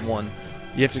Kingdom Hearts 1.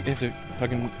 You have to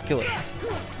fucking kill it.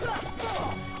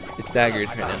 It's staggered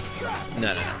right now.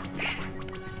 No.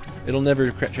 It'll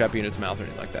never trap you in its mouth or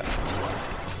anything like that.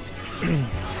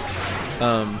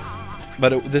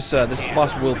 But this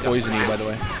boss will poison you, by the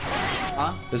way.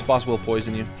 Huh? This boss will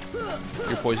poison you.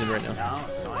 You're poisoned right now. No,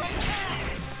 it's fine.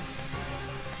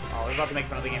 Oh, I was about to make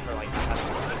fun of the game for like not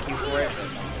having a thank you for it.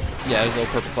 Yeah, there's a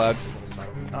little purple cloud.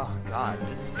 Oh god,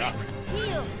 this sucks.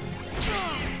 Heal.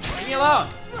 Leave me alone.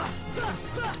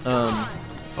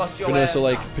 Bust your But no, ass. so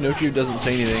like Pinocchio doesn't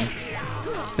say anything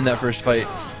in that first fight.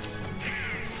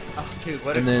 Oh, dude,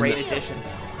 what a and then- great addition.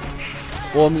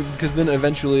 Well, I mean, because then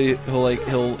eventually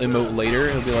he'll emote later.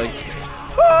 He'll be like,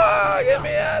 "Ah, get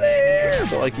me out of here!"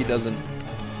 But like he doesn't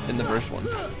in the first one.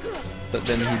 But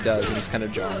then he does, and it's kind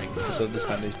of jarring. So this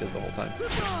time they did the whole time.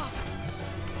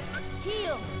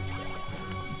 Heal.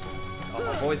 Oh,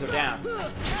 my boys are down.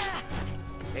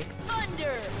 Okay.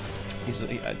 Thunder.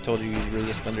 I told you he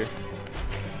resist thunder.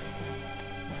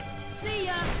 See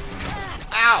ya.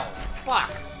 Ow!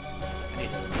 Fuck! I need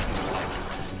to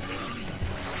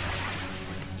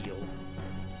heal.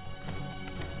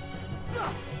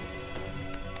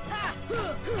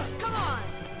 Come on.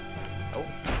 Oh.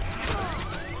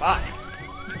 Fuck!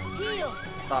 Heal.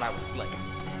 Thought I was slick.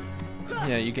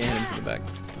 Yeah, you can hit him from the back.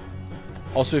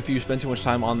 Also, if you spend too much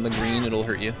time on the green, it'll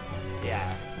hurt you.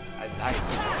 Yeah. I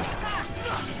see.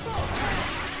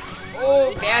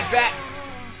 Oh, bad bat!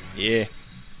 Yeah.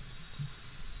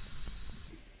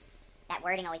 That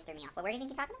wording always threw me off. What word do you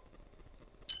think you're talking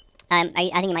about?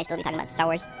 I think you might still be talking about Star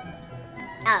Wars.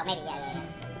 Oh, maybe,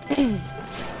 yeah.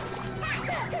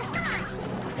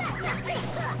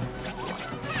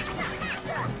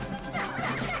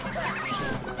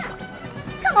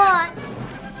 Come on!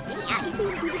 Get me out of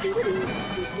here.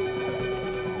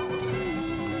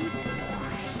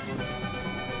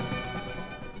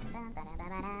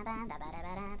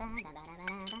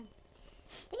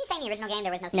 Didn't you say in the original game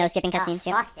there was no skipping cutscenes?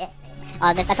 Oh, fuck this thing.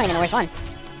 Oh, that's not even the worst one.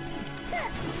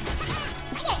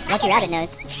 Lucky Rabbit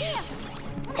knows.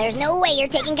 There's no way you're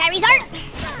taking Kyrie's heart!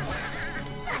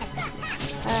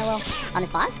 Well, on this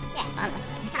boss? Yeah, I don't know.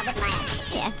 it's kind of whipping my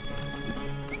ass. Yeah.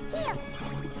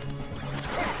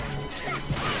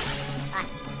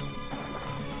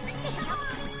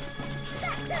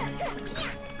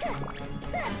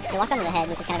 You locked onto the head,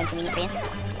 which is kind of inconvenient for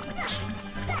you.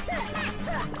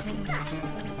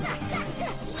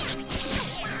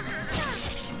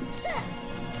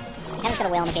 You kind of just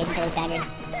gotta wail on the cage until he's staggered.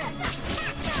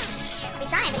 I'll be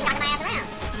trying, but you're knocking my ass around.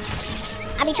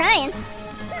 I'll be trying.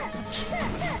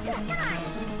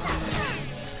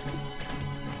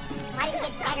 Why did you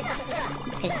get staggered so quickly?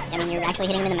 Because, I mean, you're actually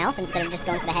hitting him in the mouth instead of just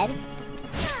going for the head.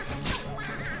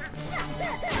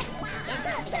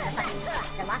 Because of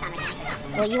the lock-on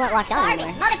mechanics. Well, you weren't locked on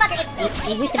anymore. Motherfucker,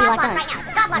 You used to be locked on. Right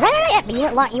now. Stop lock Right, yeah,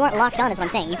 but you weren't locked on is what I'm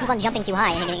saying. You keep on jumping too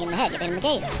high and hitting him in the head. You hit him in the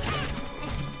cage.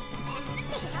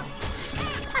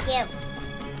 Fuck you.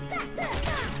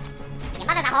 Your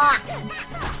mother's a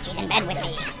whore. She's in bed with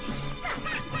me.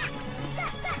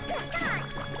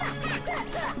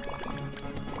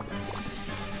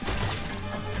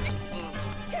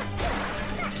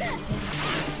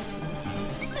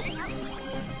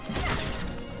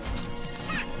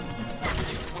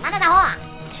 Your mother's a whore.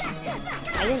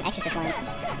 Are you in Exorcist lines?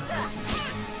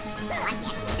 Like me,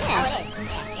 actually. Yeah. Oh, it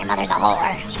is. Your mother's a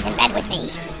whore. She's in bed with me.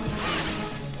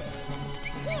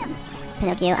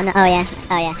 Pinocchio. I'm not. Oh yeah.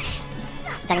 Oh yeah.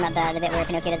 Talking about the bit where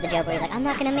Pinocchio does the joke where he's like, I'm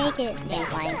not gonna make it. Yeah,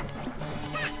 he's lying.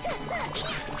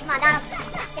 Come on, Donald.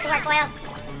 Get to work, boyo.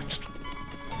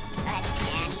 Go ahead.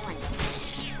 Yeah, you won.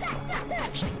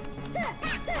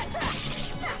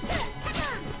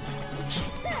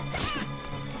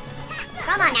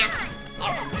 Come on now.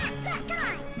 There we go.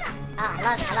 Oh,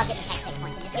 I love getting tech 6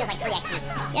 points. It just feels like free XP.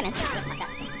 Yeah, man. Get fucked up.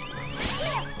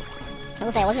 I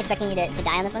will say, I wasn't expecting you to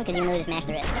die on this one because you really just mashed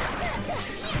through it.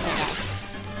 Yeah.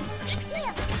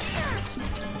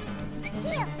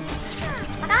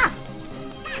 Fuck off!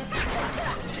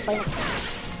 Poison.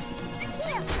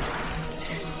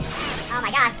 Oh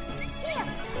my god.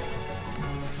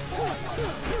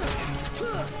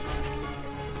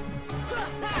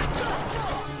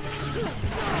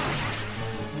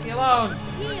 Leave me alone.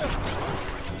 Heal!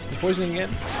 You poisoning again?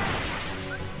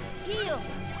 Heal!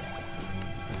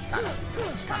 Just kind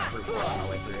of fruitful on my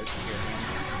way through it.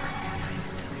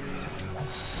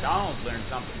 Donald learned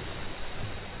something.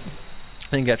 I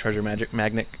think got treasure magnet.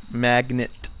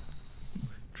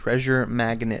 Treasure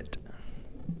magnet.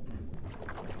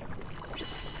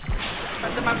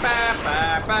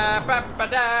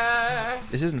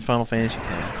 This isn't Final Fantasy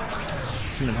X.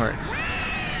 Kingdom Hearts.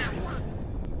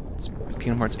 It's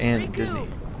Kingdom Hearts and Disney.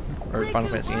 Or Final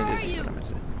Fantasy and Disney, is what I meant to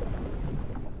say.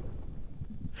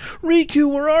 Riku,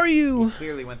 where are you? He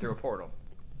clearly went through a portal.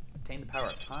 Obtain the power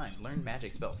of time. Learn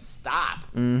magic spells. Stop.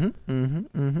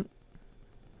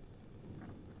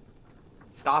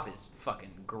 Stop is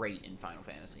fucking great in Final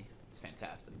Fantasy. It's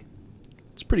fantastic.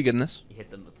 It's pretty good in this. You hit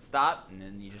them with stop, and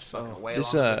then you just fucking wail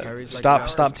This on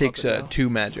stop takes puppet now. 2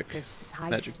 magic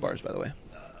Precisely. bars, by the way.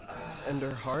 And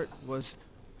her heart was...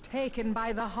 Taken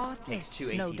by the heart, Takes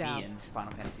 2 no ATB doubt. in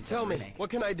Final Fantasy VII Tell me, Remake. what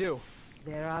can I do?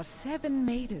 There are 7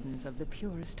 maidens of the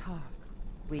purest heart.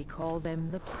 We call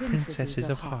them the princesses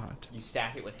of heart. You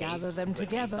stack it with haste. Gather them put haste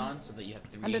together, on so that you have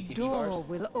 3 and a ATB door bars.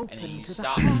 will And then open you to the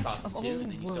stop, which heart costs of 2, all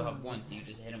and then you still have 1, worlds. so you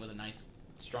just hit it with a nice,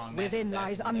 strong magic Within attack,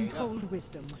 lies and there you go. untold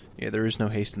wisdom. Yeah, there is no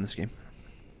haste in this game.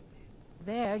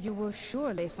 There you will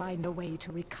surely find a way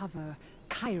to recover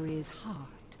Kyrie's heart.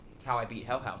 That's how I beat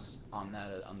Hell House on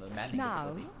that on the matinee Now,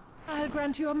 difficulty. I'll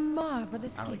grant you a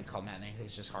marvelous I don't think gift. it's called matinee. I think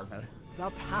it's just hard mode. The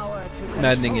power to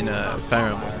Maddening in, control the Fire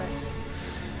Emblem. powerless.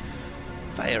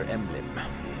 Fire Emblem.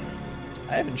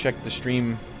 I haven't checked the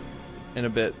stream in a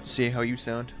bit. See how you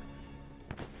sound.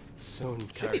 Soon,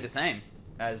 Should be the same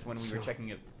as when we were checking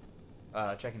it,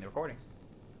 checking the recordings.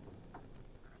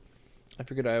 I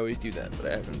figured I always do that, but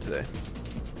I haven't today.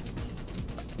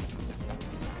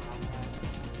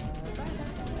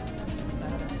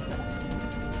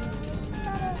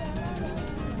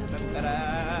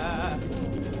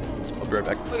 I'll be right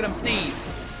back. Look at him sneeze.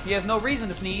 He has no reason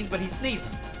to sneeze, but he's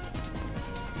sneezing.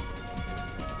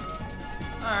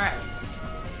 Alright.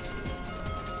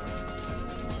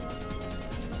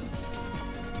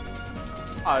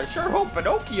 I sure hope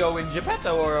Pinocchio and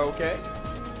Geppetto are okay.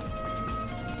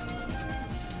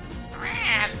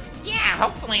 Yeah,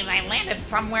 hopefully they landed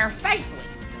somewhere safely.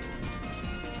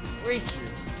 Thank you.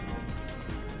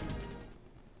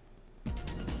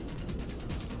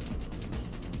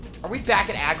 Are we back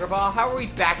at Agrabah? How are we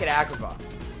back at Agrabah?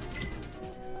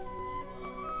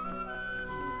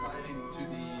 Driving to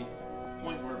the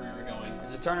point where we were going.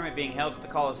 There's a tournament being held at the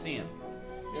Coliseum.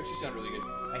 You actually sound really good.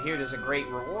 I hear there's a great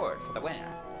reward for the winner.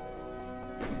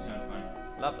 You sound fine.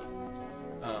 Lovely.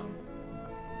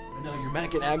 No, you're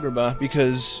back at Agrabah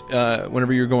because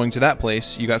whenever you're going to that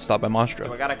place, you got stopped by Monstro.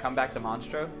 Do I gotta come back to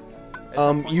Monstro?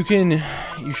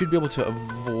 You should be able to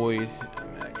avoid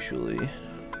him, actually.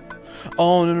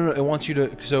 Oh, no, it wants you to,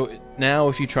 so now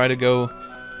if you try to go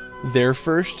there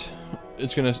first,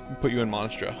 it's gonna put you in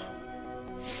Monstro.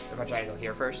 If I try to go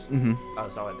here first? Mm-hmm. Oh,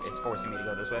 so it's forcing me to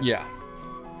go this way? Yeah.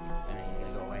 And then he's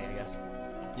gonna go away, I guess.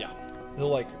 Yeah. He'll,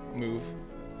 like, move.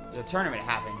 There's a tournament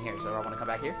happening here, so do I want to come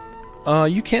back here?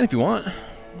 You can if you want.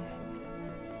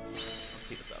 Let's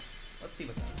see what's up. Let's see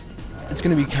what's up. It's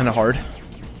gonna be kind of hard,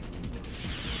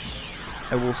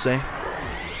 I will say.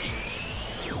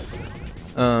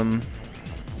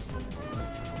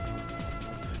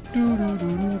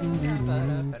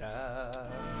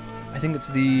 I think it's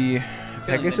the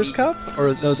Pegasus Cup,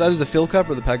 or no, it's either the Phil Cup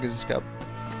or the Pegasus Cup.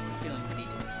 I'm feeling the need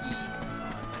to pee.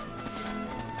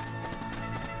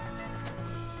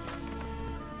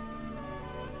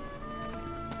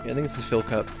 Yeah, I think it's the Phil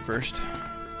Cup first.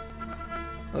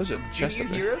 Oh, there's a chest Junior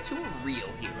up there. hero to a real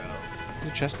hero.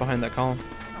 There's a chest behind that column.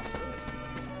 Oh, so there is.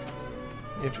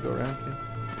 You have to go around. Yeah.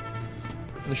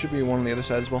 And there should be one on the other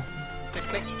side as well.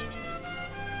 Quick.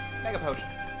 Mega potion.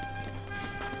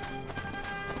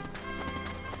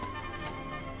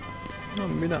 No,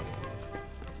 maybe not.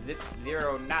 Zip,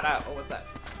 zero, nada. Oh, what's that?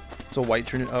 It's a white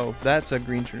Trinity. Oh, that's a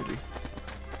green Trinity.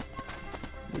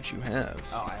 Which you have.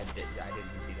 Oh, I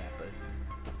didn't see that, but...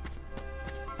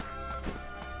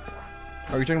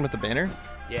 Are you talking about the banner?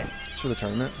 Yeah. It's for the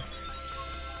tournament.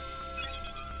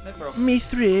 Mithril.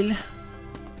 Mithril.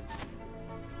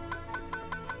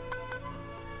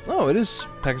 Oh, it is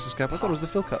Pegasus Cup. I thought it was the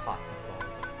Phil Cup. Pots of gold.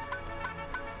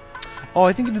 Oh,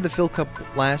 I think I did the Phil Cup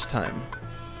last time.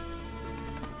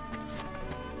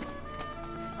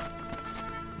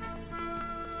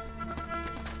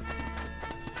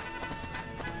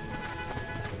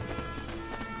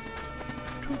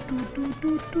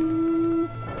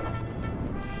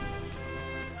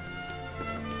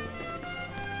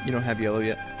 You don't have yellow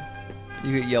yet.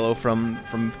 You get yellow from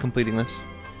completing this.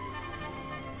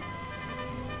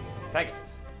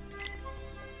 Pegasus.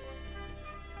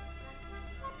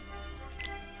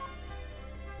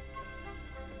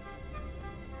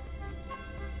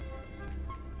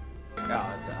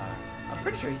 I'm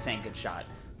pretty sure he's saying good shot,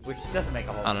 which doesn't make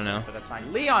a whole lot of sense, but that's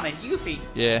fine. Leon and Yuffie.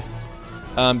 Yeah.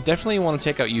 Definitely want to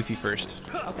take out Yuffie first.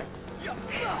 Okay. Come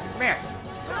here.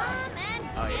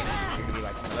 Oh, yeah. You're gonna be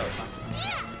like one of those, huh?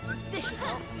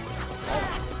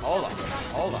 Hold on.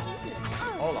 Hold on.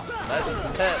 Hold on.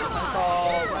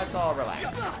 Let's all relax. Is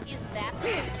that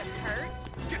supposed to hurt?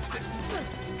 Come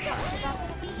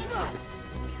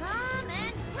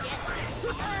and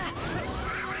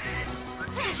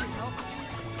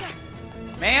get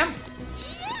it. Ma'am?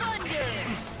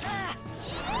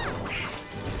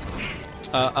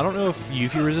 I don't know if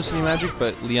Yuffie resists any magic,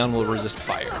 but Leon will resist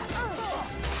fire. I don't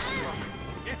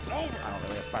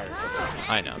really have fire.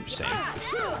 I know, I'm just saying.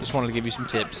 Just wanted to give you some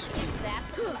tips.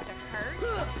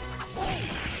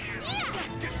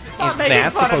 Stop Is making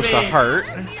that fun of supposed to me. hurt?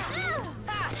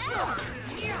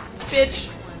 Bitch.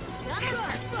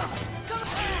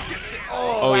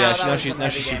 Oh wow, yeah, that was some now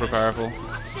heavy she's super damage. powerful.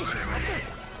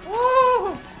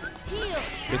 Woo!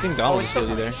 Good thing Gollum still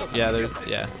you there. Yeah,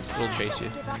 it'll chase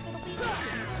you.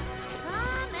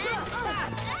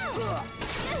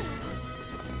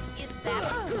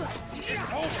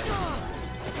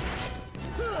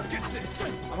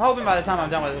 I'm hoping by the time I'm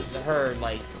done with her,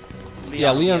 like...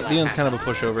 Yeah, Leon's Leon's kind of a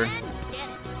pushover.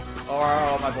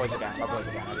 Oh, my boys are down. My boys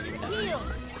are down. I didn't even know.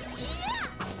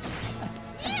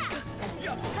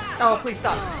 Oh, please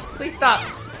stop. Please stop.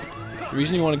 The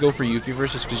reason you want to go for Yuffie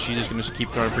first is because she's just going to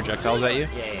keep throwing projectiles at you.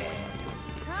 Yeah.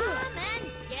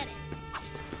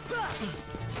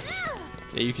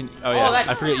 Yeah, you can. Oh yeah, that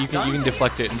I forget. You can stuns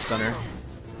deflect it and stun her.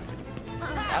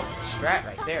 That's the strat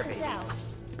right there, baby.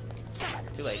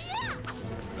 Too late.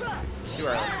 Too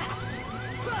early.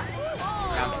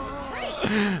 Found it.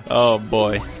 Oh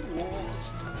boy.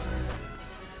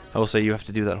 I will say you have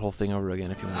to do that whole thing over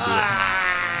again if you want to do it.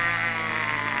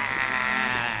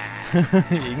 You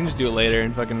can just do it later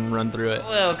and fucking run through it.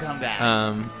 We'll come back.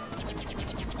 Um.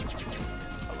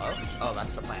 Hello? Oh,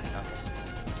 that's the planet. Okay.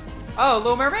 Oh,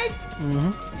 Little Mermaid?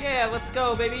 Mhm. Yeah, let's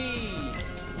go, baby.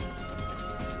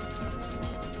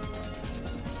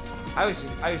 I used to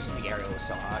think Ariel was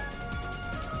so hot.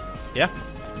 Yeah.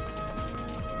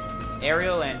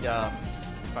 Ariel and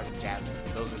fucking Jasmine.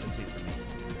 Those were the two for me.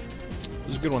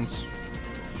 Those are good ones.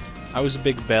 I was a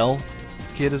big Belle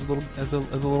kid as a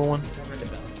little one. Never into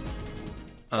Belle.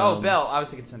 Oh, Belle. I was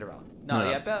thinking Cinderella. No,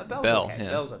 yeah, Belle was okay. Yeah.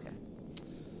 Belle was okay.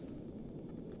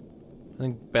 I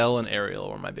think Belle and Ariel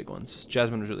were my big ones.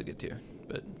 Jasmine was really good too,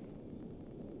 but.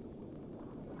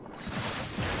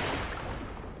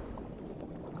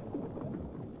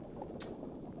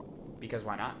 Because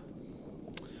why not?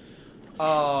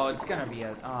 Oh, it's gonna be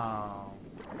a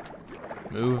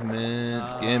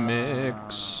Movement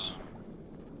gimmicks.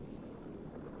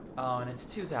 Oh, and it's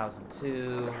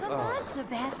 2002. Come on,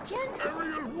 Sebastian.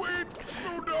 Ariel, wait!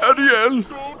 Slow down! Ariel!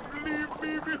 Don't leave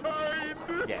me behind!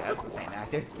 Yeah, that's the same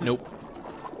actor. Nope.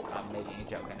 I'm making a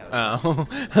joke, I know. Oh.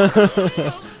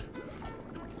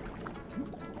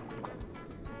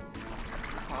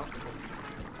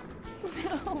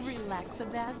 Oh, relax,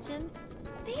 Sebastian.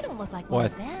 They don't look like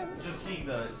What? one of them. Just seeing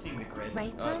the grid.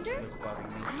 Right, Thunder? Was bugging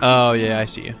me. Oh yeah, I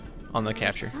see you on the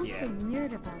capture. Something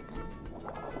weird about them.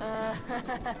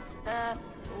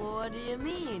 What do you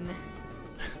mean?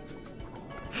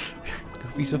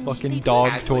 Goofy's a fucking dog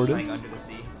Actually playing tortoise. Under the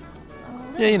Sea.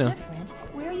 Yeah, you know. Different.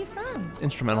 Where are you from?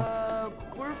 Instrumental.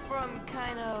 We're from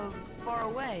kind of far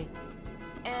away.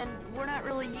 And we're not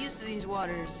really used to these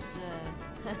waters.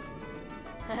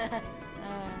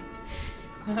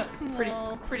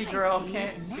 Pretty girl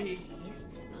can't speak.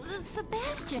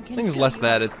 Sebastian can I think it's show less you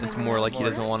that. what's It's going more on. like he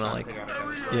doesn't want to like.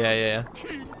 Yeah.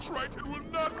 King Triton will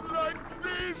not like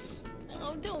this!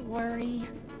 Oh, don't worry.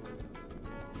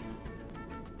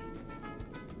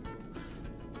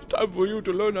 It's time for you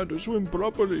to learn how to swim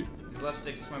properly. Use left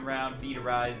stick to swim around, B to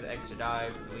rise, X to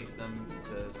dive, release them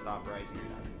to stop rising or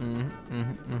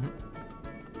diving.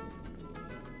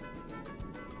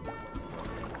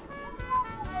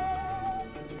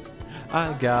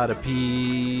 I gotta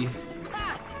pee.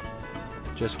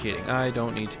 Just kidding. I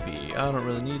don't need to pee. I don't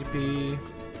really need to pee.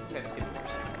 Okay, let's get it for a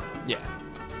second. Yeah.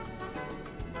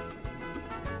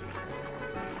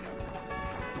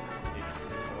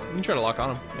 You can try to lock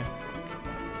on him. Yeah.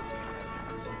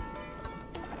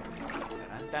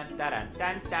 Dun, dun, dun,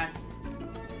 dun, dun.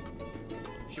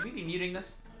 Should we be muting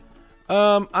this?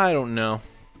 I don't know.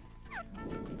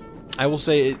 I will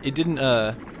say it didn't.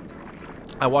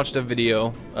 I watched a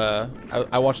video.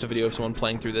 I watched a video of someone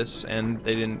playing through this, and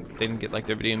they didn't get like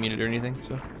their video muted or anything.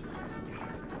 So.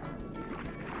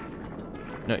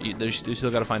 No, you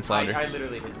still gotta find Flounder. I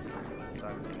literally didn't see that, so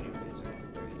I don't think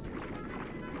there is.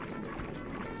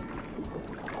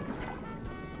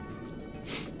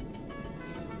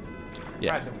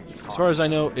 Yeah. Perhaps if we just As far as I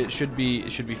know, it should be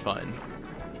fine.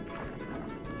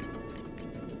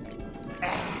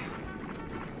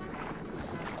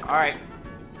 All right.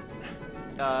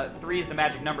 3 is the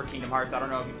magic number, Kingdom Hearts. I don't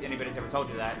know if anybody's ever told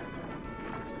you that.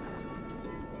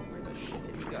 Where the shit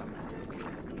did he go?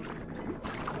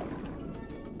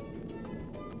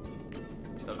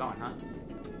 Still going, huh?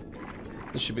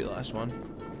 This should be the last one.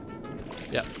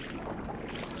 Yep.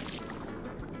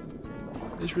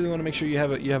 I just really want to make sure you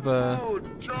have a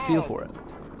feel for it.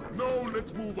 No,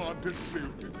 let's move on to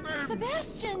self-defense.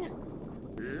 Sebastian!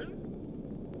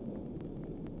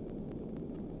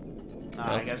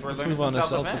 I guess we're let's learning move on some to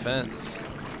self-defense.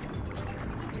 self-defense.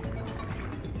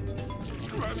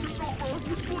 Class is over.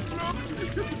 Good luck.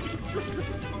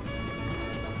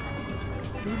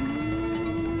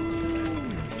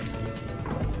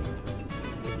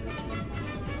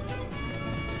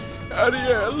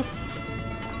 Ariel!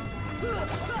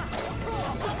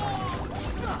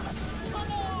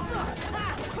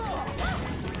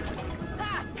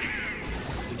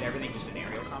 Is everything just an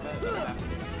aerial combat? Is that what happened?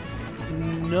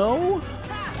 No.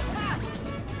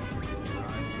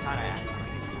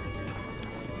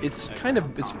 It's kind of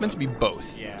acting like It's meant to be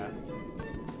both. Yeah.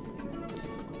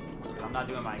 I'm not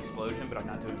doing my explosion, but I'm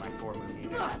not doing my 4 move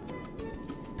either.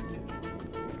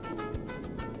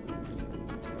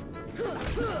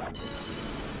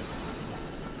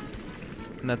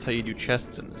 And that's how you do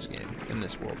chests in this game, in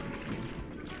this world.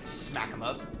 Smack them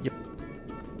up. Yep.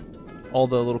 All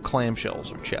the little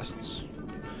clamshells are chests.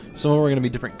 Some of them are going to be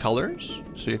different colors,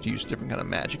 so you have to use different kind of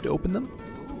magic to open them.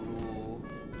 Ooh.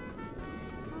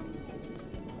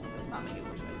 Let's not make it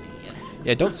worse by singing it.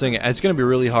 Yeah, don't sing it. It's going to be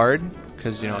really hard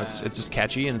because, you know, it's just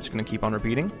catchy and it's going to keep on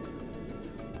repeating.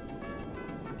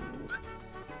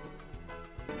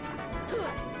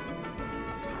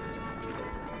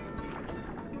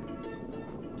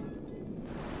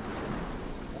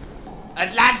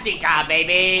 Atlantica,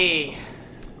 baby.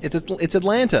 It's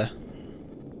Atlanta.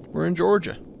 We're in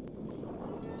Georgia.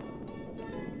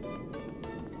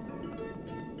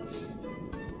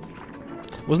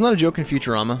 Wasn't that a joke in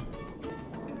Futurama?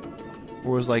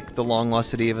 Where it was like the long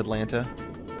lost city of Atlanta? I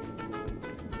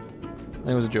think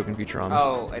it was a joke in Futurama.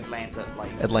 Oh, Atlanta,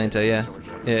 like Atlanta, yeah.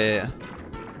 Georgia. Yeah.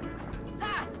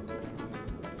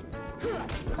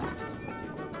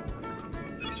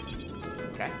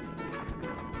 Okay.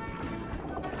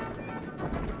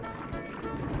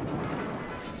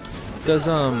 Does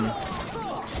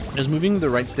moving the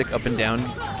right stick up and down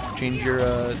change your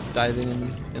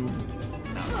diving and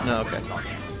no, okay.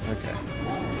 Okay.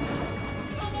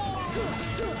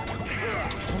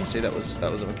 I want to say that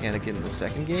was a mechanic in the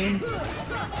second game.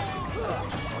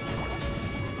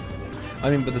 I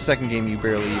mean, but the second game you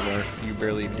barely even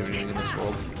do anything in this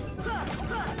world.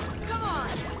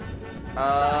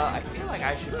 I feel like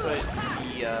I should put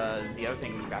the other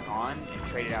thing back on and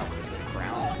trade it out for the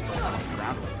ground.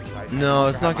 No,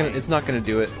 it's not gonna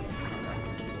do it.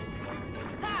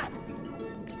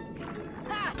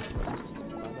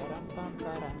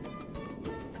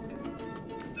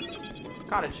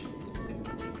 Cottage.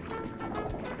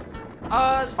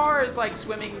 As far as like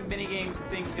swimming minigame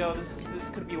things go, this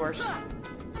could be worse.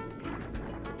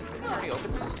 It's already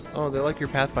open this. Oh, they like your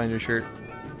Pathfinder shirt.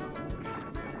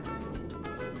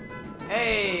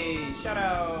 Hey, shout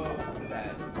out. What is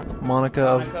that? Monica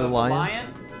of the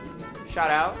Lion.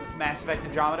 Shout out. Mass Effect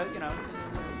Andromeda. You know,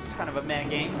 just kind of a meh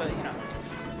game, but you know,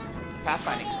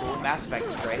 Pathfinding's cool. Mass Effect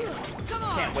is great.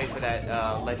 Can't wait for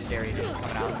that Legendary Edition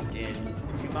coming out in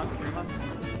 2 months, 3 months,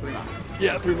 3 months.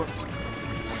 Yeah, 3 months.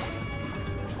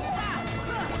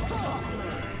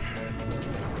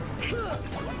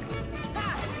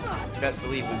 Best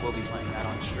believe we will be playing that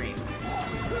on stream.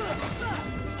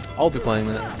 I'll be playing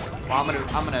that. Well, I'm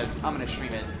gonna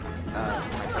stream it for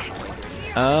my personal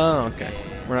playthrough. Oh, okay.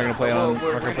 We're not gonna play it on.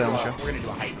 We're not gonna play it on the show. We're gonna do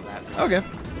a hype of that. Okay.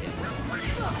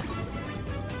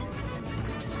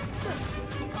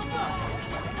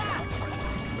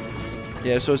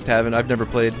 Yeah, so is Tavin. I've never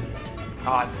played.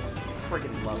 Oh, I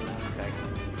freaking love Mass Effect.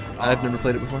 I've never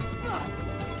played it before.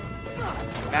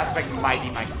 Mass Effect might be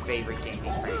my favorite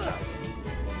gaming franchise.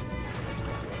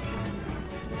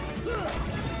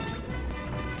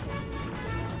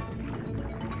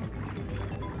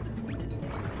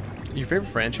 Your favorite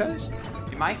franchise?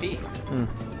 It might be.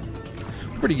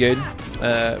 Pretty good.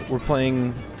 We're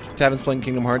playing. Tavin's playing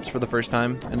Kingdom Hearts for the first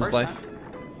time in his life.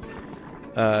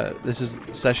 This is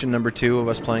session number 2 of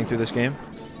us playing through this game.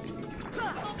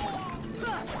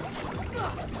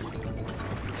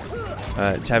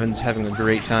 Tavin's having a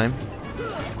great time.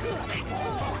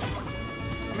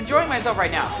 I'm enjoying myself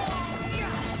right now.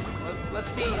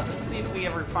 Let's see if we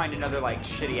ever find another like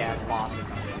shitty ass boss or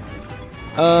something.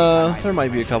 There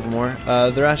might be a couple more.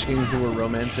 They're asking who we're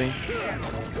romancing.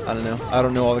 I don't know. I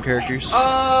don't know all the characters.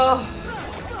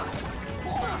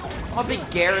 I'm a big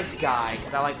Garrus guy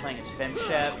because I like playing as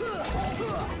Fem-Shep.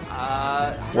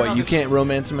 What, you can't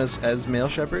romance him as male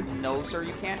shepherd? No, sir,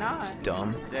 you cannot. It's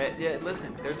dumb.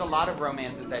 Listen, there's a lot of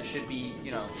romances that should be,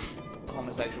 you know,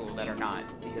 homosexual that are not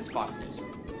because Fox News.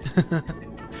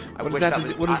 What does that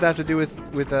have to do with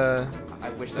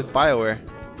BioWare?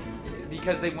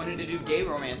 Because they wanted to do gay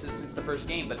romances since the first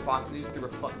game, but Fox News threw a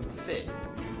fucking fit.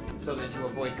 So then to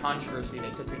avoid controversy, they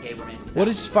took the gay romances out. What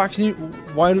is Fox News?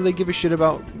 Why do they give a shit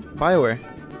about BioWare?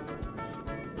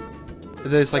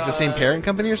 It's like the same parent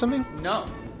company or something? No.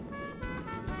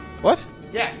 What?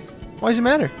 Yeah. Why does it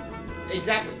matter?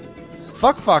 Exactly.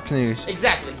 Fuck Fox News.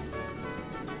 Exactly.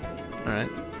 Alright.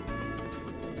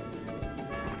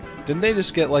 Didn't they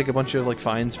just get like a bunch of like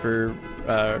fines for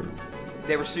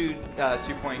They were sued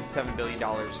 $2.7 billion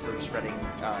for spreading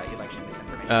election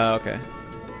misinformation. okay.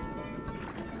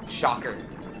 Shocker.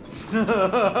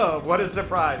 What a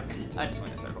surprise. I just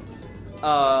went in a circle.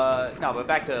 No, but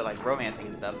back to like romancing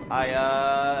and stuff. I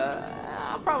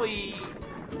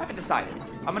haven't decided.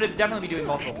 I'm gonna definitely be doing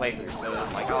multiple playthroughs, so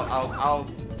like I'll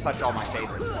touch all my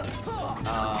favorites.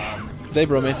 They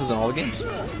have romances in all the games?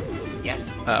 Yes.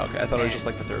 Oh, okay. I thought it was just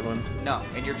like the third one. No,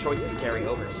 and your choices carry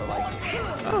over, so like.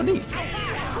 Oh, neat.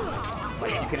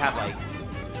 Like you can have like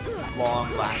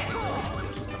long-lasting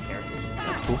relationships with some characters.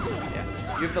 That's cool. Yeah.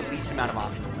 You have the least amount of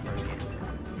options in the first game.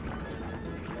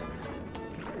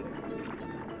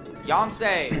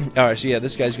 Yonsei! Alright, so yeah,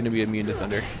 this guy's gonna be immune to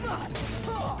thunder.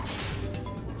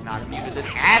 He's not immune to this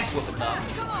ass whooping though.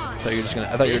 I thought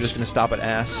you were just gonna stop at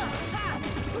ass.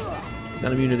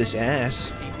 Not immune to this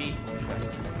ass. TP.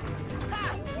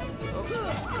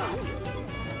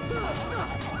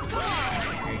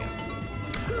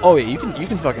 Oh yeah, you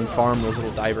can fucking farm those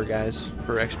little diver guys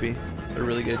for XP. They're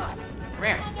really good. Come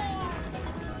here.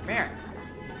 Come here.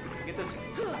 Get this.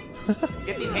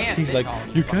 Get these hands. He's like,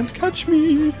 you can't catch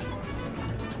me.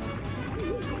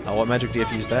 Oh, what magic do you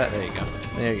have to use that? There you go.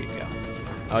 There you go.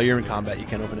 Oh, you're in combat. You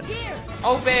can't open it.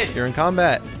 Open. You're in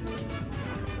combat.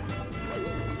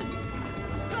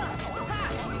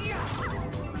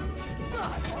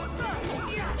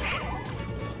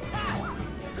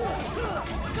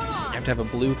 You have to have a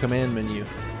blue command menu.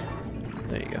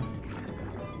 There you go.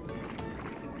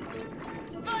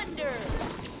 Thunder.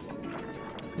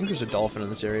 I think there's a dolphin in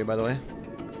this area, by the way.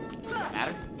 Does that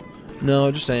matter?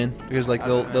 No, just saying because like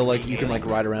they'll like you can like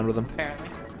ride around with them. Apparently.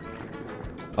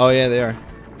 Oh yeah, they are.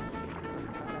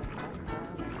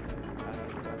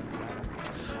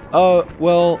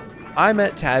 Well, I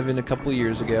met Tavin a couple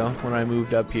years ago when I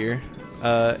moved up here,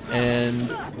 and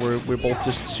we're both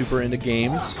just super into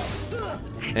games,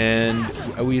 and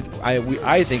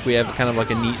I think we have kind of like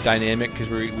a neat dynamic because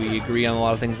we agree on a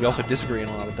lot of things. We also disagree on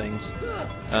a lot of things.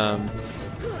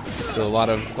 So a lot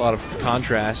of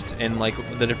contrast in like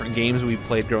the different games we've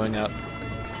played growing up,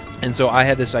 and so I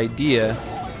had this idea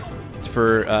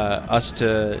for us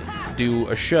to do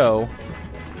a show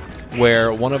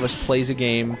where one of us plays a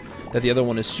game that the other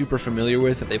one is super familiar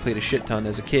with, that they played a shit ton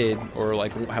as a kid or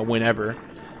like whenever,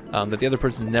 that the other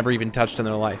person's never even touched in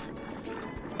their life.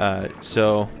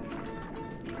 So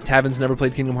Tavin's never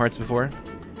played Kingdom Hearts before,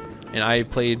 and I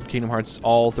played Kingdom Hearts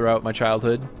all throughout my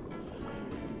childhood.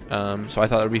 So I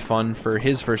thought it would be fun for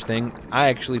his first thing. I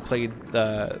actually played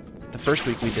the first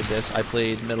week we did this. I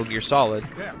played Metal Gear Solid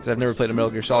because I've never played a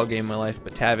Metal Gear Solid game in my life.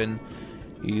 But Tavin,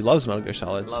 he loves Metal Gear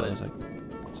Solid, so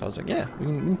I was like, yeah, we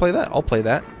can play that. I'll play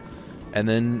that. And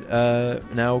then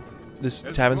now this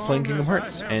Tavin's playing Kingdom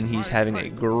Hearts, and he's having a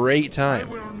great time.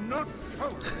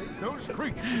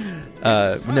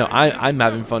 No, I'm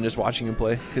having fun just watching him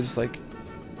play because like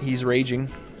he's raging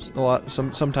a lot.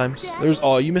 Sometimes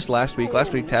you missed last week.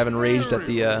 Last week Tavin raged at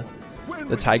the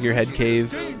Tiger Head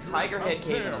Cave. Tiger Head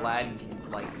Cave and Aladdin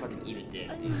can like fucking eat a dick.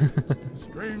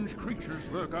 Strange creatures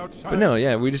lurk outside. But no,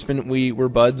 yeah, we're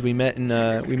buds. We met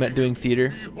doing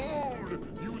theater.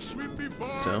 You swim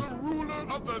before So. the ruler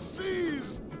of the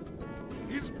seas,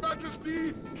 His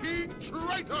Majesty King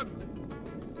Triton.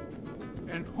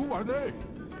 And who are they?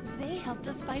 They helped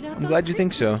us fight off I'm glad you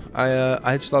think so.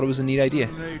 I just thought it was a neat idea.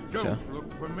 They don't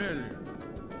look familiar.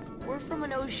 We're from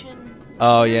an ocean.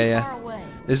 Oh very yeah. far away.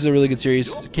 This is a really good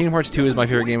series. Kingdom Hearts 2 is my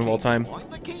favorite game of all time.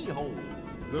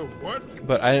 The what?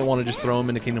 But I didn't want to just throw him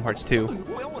into Kingdom Hearts 2.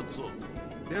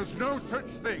 There's no such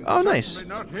thing. Oh, nice.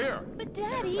 Certainly not here. But I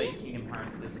Daddy. played Kingdom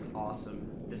Hearts. This is awesome.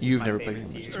 This You've is my never favorite played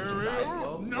series Kingdom besides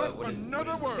Hearts. though. What is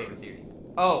Another your word. favorite series?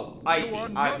 Oh, I see. You are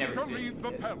I've not never. to leave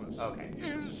the palace. Okay.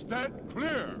 Is that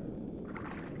clear?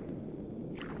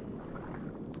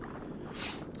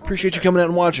 Appreciate you coming out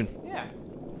and watching. Yeah.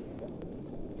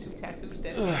 2 tattoos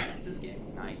dedicated to this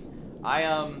game. Nice.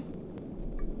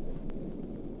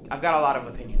 I've got a lot of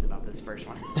opinions about this first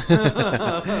one.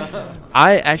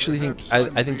 I actually think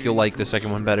I think you'll like the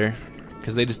second one better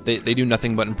because they do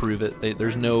nothing but improve it.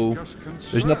 There's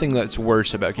nothing that's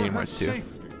worse about Kingdom Hearts 2.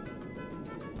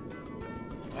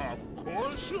 Of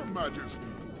course, Your Majesty.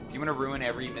 Do you want to ruin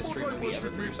every mystery movie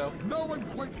ever for yourself?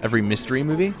 Every mystery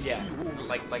movie? Yeah,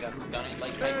 like a whodunit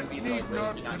like type movie, like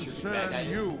where you're not sure who the bad guy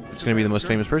is. It's gonna be the most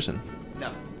famous person.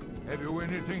 No. Have you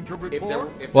anything to If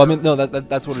report? Well, I mean, no,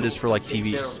 that's what it is for like If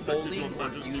TV. they're holding or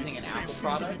using an Apple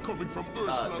product,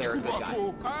 they're a good guy.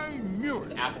 I knew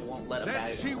Because it. Apple won't let a That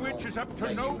bad sea witch is up to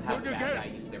let no you have a good bad guy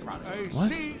again. use their product. A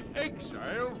What? sea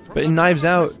exile from But in Knives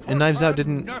Out,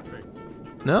 didn't. nothing.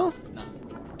 No? No.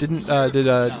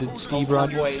 Did Steve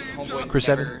Rogers? Homeboy Chris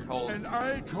never Evans? holds. And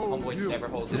I told Homeboy you. never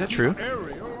holds. Is that true? It's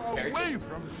very Away true.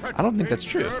 from such I don't think that's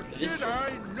true. danger, It is did true.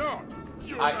 I not?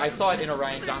 I saw it in a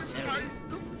Ryan Johnson interview.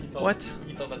 What?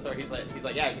 He told that story. He's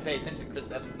like, yeah, if you pay attention, Chris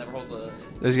Evans never holds a.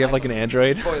 Does he have like an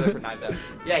Android? Spoiler for Knives Out.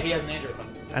 Yeah, he has an Android phone.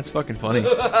 That's fucking funny.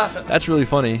 That's really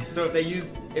funny. So if they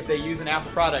use an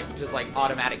Apple product, just like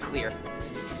automatic clear.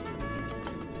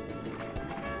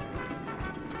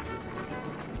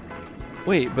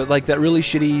 Wait, but like that really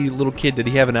shitty little kid, did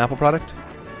he have an Apple product?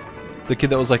 The kid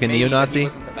that was like a Maybe, but he neo-Nazi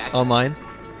wasn't the bad guy. online?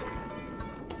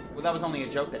 Well, that was only a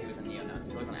joke that he was a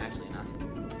neo-Nazi. He wasn't actually a Nazi.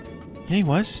 Yeah, he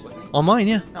was. Wasn't he? Online,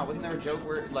 yeah. No, wasn't there a joke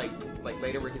where like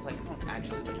later where he's like, no,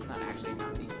 actually, but I'm not actually a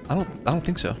Nazi. I don't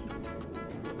think so.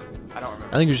 I don't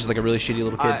remember. I think he was just like a really shitty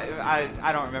little kid.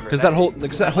 I don't remember. Because that whole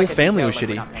like a family detail, was like,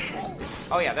 we're shitty. not paying attention to.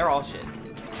 Oh yeah, they're all shit.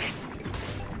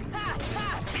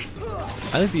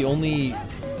 I think the only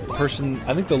person,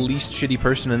 I think the least shitty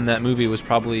person in that movie was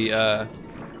probably Well,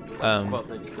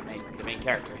 the main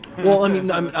character. Well, I mean,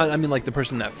 I mean, like the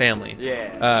person in that family.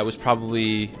 Yeah. Was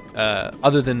probably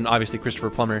other than obviously Christopher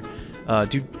Plummer.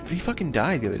 Dude, he fucking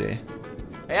died the other day.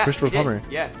 Yeah, Christopher Plummer.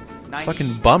 Yeah. 90,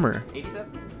 Fucking bummer.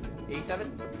 87,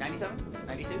 87, 97,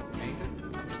 92, 93.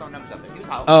 I'm just throwing numbers out there. He was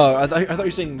hot. Oh, I thought you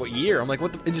were saying what year. I'm like,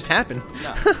 what? It just happened.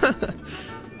 No.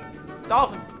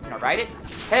 Dolphin. Can I write it?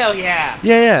 Hell yeah.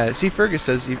 Yeah. See, Fergus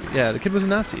says, the kid was a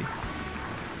Nazi.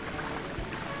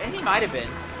 And he might have been.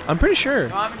 I'm pretty sure.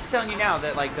 No, I'm just telling you now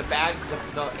that like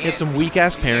He had some weak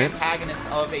ass parents. The antagonist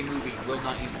of a movie will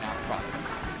not use an Apple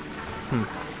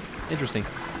product. Interesting.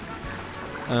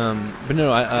 But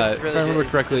no, if I remember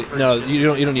correctly, no, you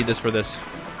don't need this for this.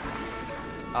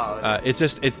 Oh. Okay.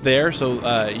 It's there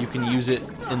so you can use it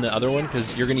in the other one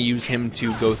because you're gonna use him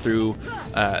to go through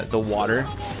the water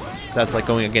that's like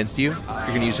going against you. You're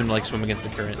gonna use him to like swim against the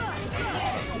current.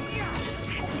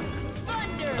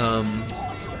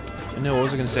 No, what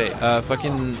was I gonna say?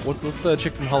 Fucking what's the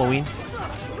chick from Halloween?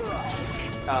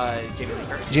 Jamie Lee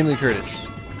Curtis. Jamie Lee Curtis,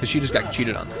 because she just got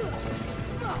cheated on.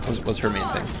 Was her main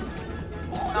thing.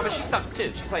 No, but she sucks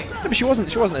too. She's like. Yeah, but she wasn't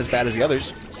as bad as the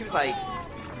others. She was like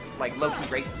low-key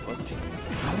racist, wasn't she?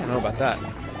 I don't know about that.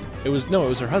 It was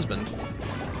her husband.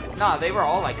 Nah, they were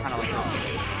all like kind of like low-key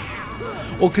racist.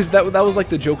 Well, because that was like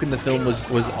the joke in the film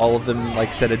was all of them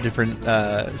like said a different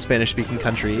Spanish-speaking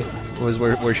country was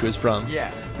where she was from.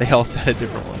 Yeah. They all said a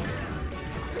different one.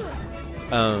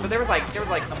 But there was like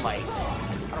some like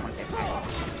I don't want to say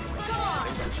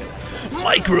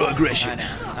microaggression.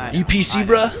 I know. You PC,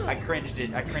 bruh? I cringed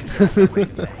it. I cringed it. Saying,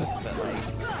 but like.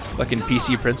 Fucking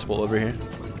PC principal over here.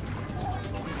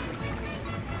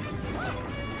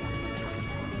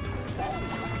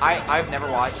 I've never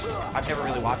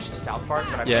really watched South Park,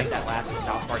 but I played that last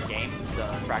South Park game, the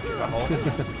Fractured Butthole.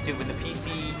 Dude, when the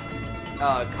PC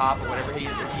cop or whatever he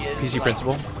is. PC like,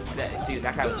 principal.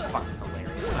 That guy was fucking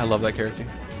hilarious. I love that character.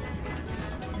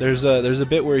 There's a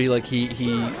bit where he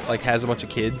has a bunch of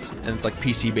kids and it's like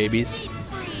PC babies.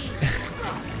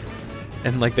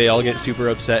 And like they all get super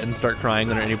upset and start crying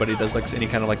when anybody does like any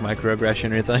kind of like microaggression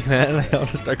or anything like that, and they all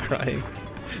just start crying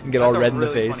and get all red in the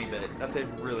face. Funny bit. That's a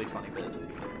really funny bit.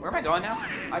 Where am I going now?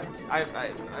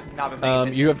 I've not been paying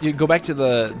attention. You go back to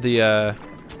the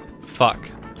fuck.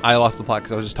 I lost the plot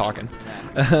because I was just talking.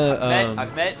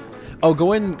 I've met. Oh,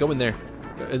 go in there.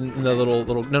 In the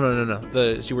little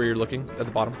no. See where you're looking at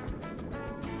the bottom.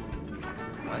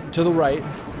 What? To the right.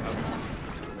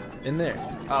 In there.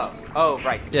 Oh,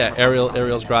 right. Yeah,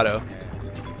 Ariel's grotto.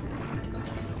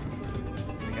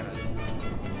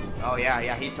 Oh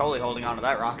yeah, he's totally holding on to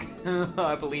that rock.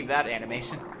 I believe that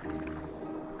animation.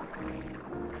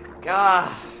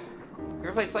 God, you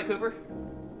ever played Sly Cooper?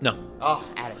 No. Oh,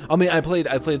 add it. I mean, I played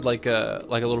like a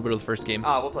little bit of the first game.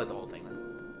 We'll play the whole thing then.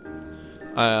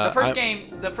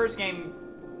 The first game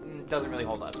doesn't really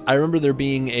hold up. I remember there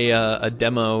being a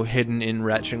demo hidden in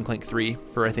Ratchet & Clank 3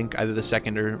 for I think either the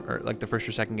second or like the first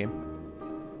or second game.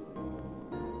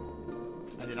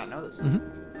 I did not know this.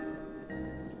 Mm-hmm.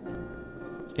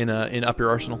 In Up Your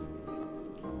Arsenal.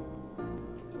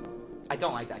 I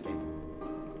don't like that game.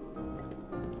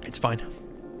 It's fine.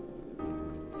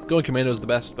 Going Commando is the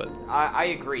best, but I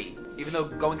agree. Even though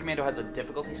Going Commando has a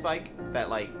difficulty spike that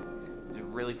like is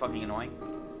really fucking annoying.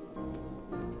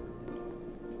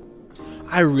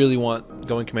 I really want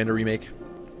Going Commando remake.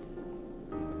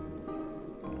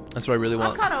 That's what I really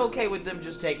want. I'm kind of okay with them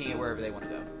just taking it wherever they want to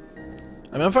go.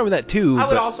 I mean, I'm fine with that too. I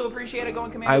would also appreciate a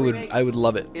Going Commando remake. I would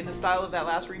love it. In the style of that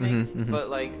last remake, but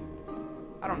like,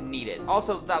 I don't need it.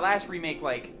 Also, that last remake,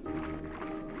 like,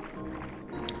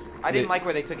 I didn't like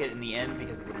where they took it in the end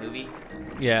because of the movie.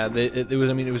 Yeah, it was.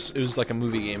 I mean, it was like a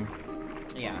movie game.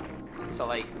 Yeah. So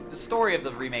like, the story of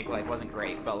the remake like wasn't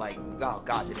great, but like, oh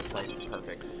god, did it play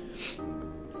perfect.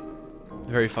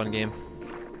 Very fun game.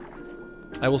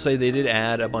 I will say they did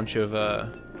add a bunch of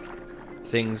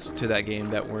things to that game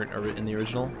that weren't in the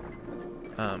original.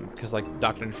 Because like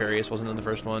Dr. Nefarious wasn't in the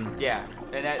first one. Yeah,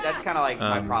 and that's kind of like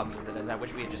my problems with it. Is I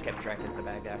wish we had just kept Drek as the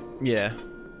bad guy. Yeah.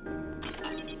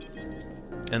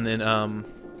 And then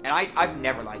And I've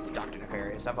never liked Dr.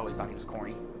 Nefarious. I've always thought he was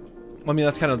corny. Well, I mean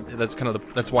that's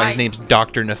why his name's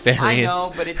Dr. Nefarious. I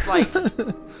know, but it's like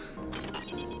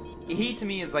he to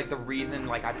me is like the reason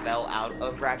like I fell out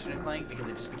of Ratchet and Clank because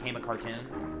it just became a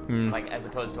cartoon, like as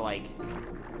opposed to like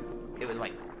it was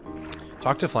like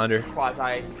talk to Flounder.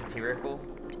 Quasi satirical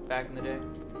back in the day.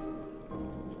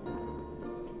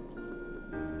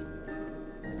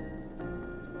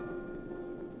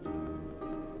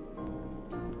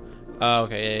 Oh,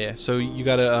 okay, yeah. So you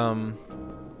gotta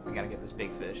we gotta get this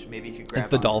big fish. Maybe if you grab.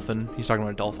 It's the dolphin. He's talking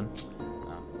about a dolphin.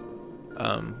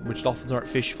 Oh. Which dolphins aren't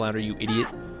fish, Flounder, you idiot.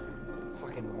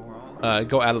 Fucking moron.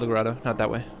 Go out of the grotto, not that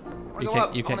way. I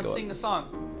want to go sing up. the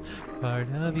song. Part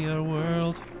of your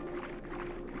world.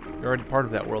 You're already part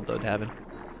of that world, though, Tavin.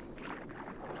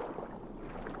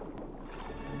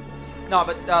 No,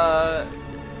 but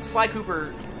Sly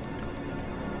Cooper,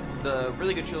 the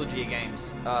really good trilogy of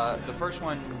games. The first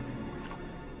one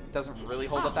doesn't really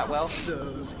hold up that well,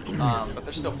 but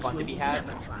they're still fun to be had.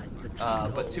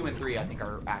 But 2 and 3, I think,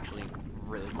 are actually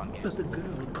really fun games.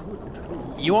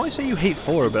 You always say you hate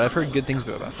 4, but I've heard good things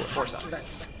about 4. 4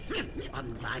 sucks.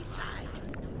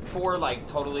 4 like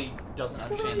totally doesn't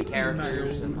understand the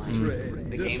characters, and like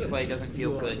the gameplay doesn't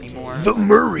feel good anymore. The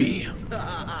Murray.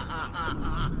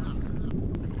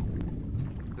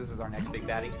 This is our next big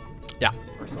baddie. Yeah.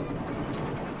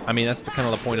 I mean, that's the kind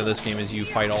of the point of this game is you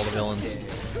fight all the villains.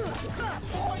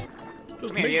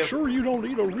 Just make sure you don't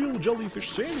eat a real jellyfish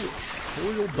sandwich,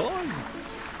 or you'll die.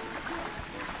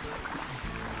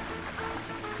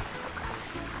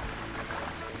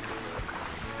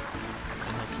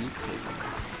 And he'll keep taking it.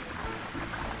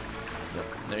 Yep,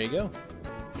 there you go.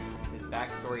 His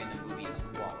backstory in the movie is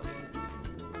quality.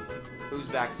 Whose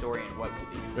backstory in what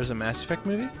movie? There's a Mass Effect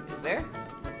movie? Is there?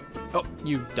 Oh,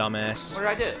 you dumbass. What did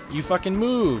I do? You fucking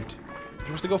moved. You're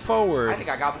supposed to go forward. I think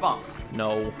I got bumped.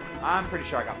 No. I'm pretty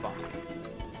sure I got bumped.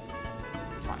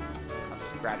 It's fine. I'll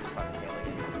just grab his fucking tail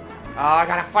again. Oh, I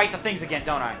gotta fight the things again,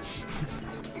 don't I?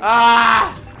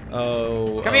 Ah!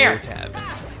 Oh. Come here. Tavin.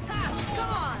 Come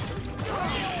on.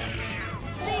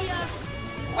 See ya.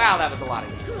 Wow, that was a lot of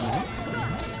you.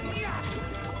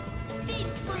 Deep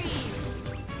freeze.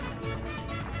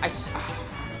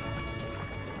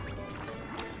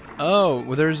 Oh,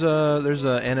 well, there's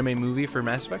a anime movie for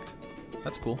Mass Effect.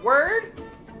 That's cool. Word?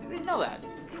 I didn't know that.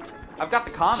 I've got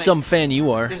the comics. Some fan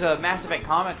you are. There's a Mass Effect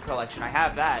comic collection. I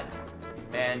have that,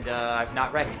 and I've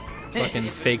not read it. Fucking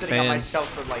it's fake been sitting on my fan. shelf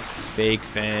for like Fake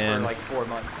fan. For like 4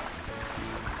 months.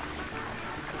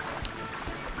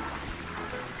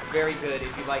 It's very good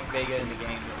if you like Vega in the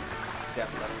game.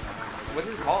 Definitely. What's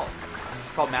this called? Is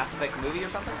this called Mass Effect movie or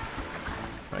something?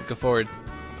 All right, go forward.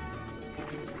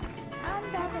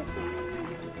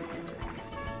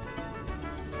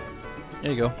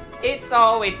 There you go. It's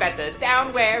always better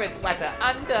down where it's wetter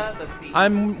under the sea.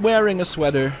 I'm wearing a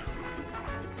sweater.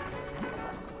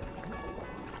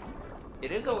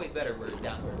 It is always better where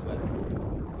down where it's wetter.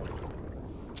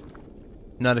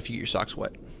 Not if you get your socks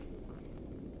wet.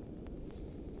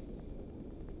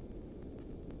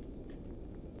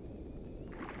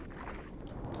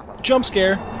 Jump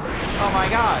scare. Oh my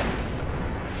god.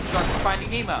 It's the shark from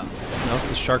Finding Nemo. No, it's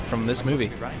the shark from this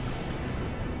movie.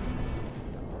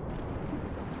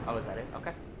 Oh, is that it?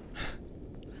 Okay.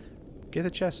 Get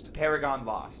the chest. Paragon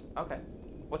Lost. Okay.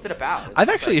 What's it about? I've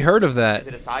actually heard of that. Is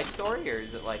it a side story, or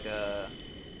is it like a...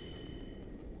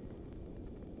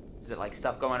 Is it like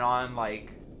stuff going on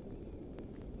like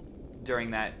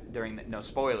during the, no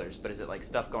spoilers, but is it like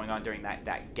stuff going on during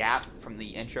that gap from the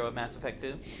intro of Mass Effect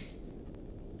 2?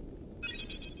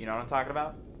 You know what I'm talking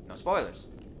about? No spoilers.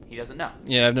 He doesn't know.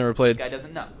 Yeah, I've never played. This guy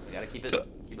doesn't know. We gotta keep it a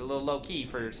little low key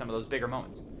for some of those bigger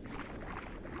moments.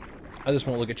 I just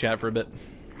won't look at chat for a bit.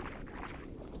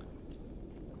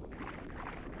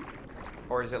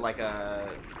 Or is it like a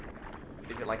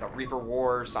Reaper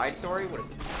War side story? What is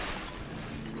it?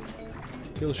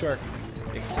 Kill the shark.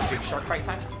 Big shark fight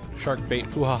time? Shark bait.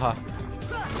 Hoo ha ha.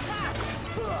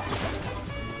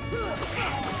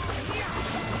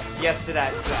 Yes, to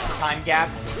that time gap.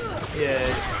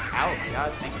 Ow, my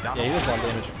god, thank you, Donald. Yeah, he does a lot of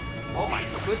damage. Oh my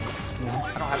goodness. I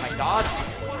don't have my dodge.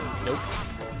 Nope.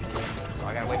 So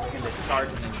I gotta wait for him to charge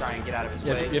and then try and get out of his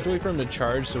way. You have to wait for him to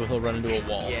charge so he'll run into a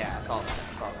wall. Yeah, I saw that.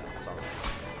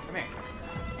 Come here.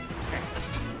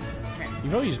 Come here. You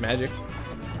know use magic.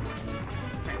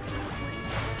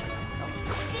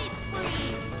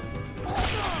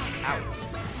 Ow.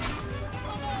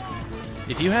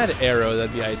 If you had arrow,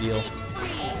 that'd be ideal.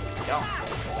 Don't.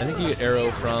 I think you get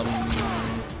arrow from...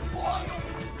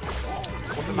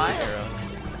 Open my arrow.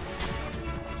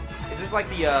 Is this like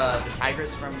the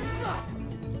tigress from...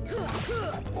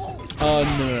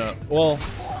 No. Well,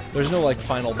 there's no, like,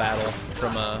 final battle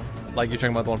from, like you're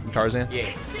talking about the one from Tarzan? Yeah.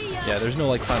 Yeah, there's no,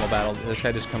 like, final battle. This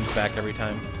guy just comes back every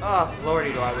time. Oh,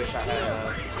 lordy, do I wish I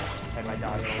had my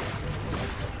dodge.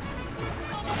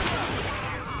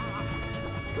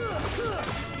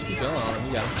 Keep going on him,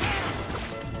 you got him.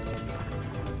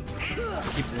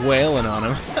 Keep wailing on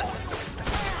him.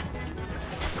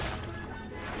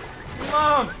 Come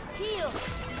on! Heal.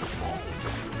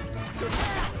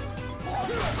 I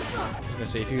was gonna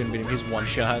say, if you can beat him, he's one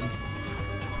shot.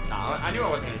 Nah, I knew I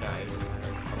wasn't gonna die.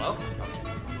 Hello?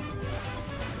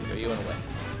 There you go, you went away.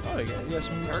 Oh, you got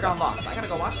some Paragon Lost. I gotta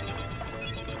go watch this.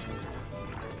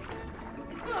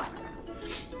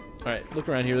 All right, look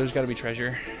around here. There's got to be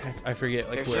treasure. I forget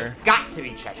like There's where. just got to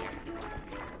be treasure.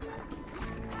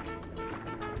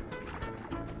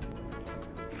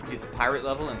 Dude, the pirate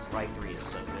level in Sly 3 is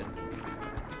so good.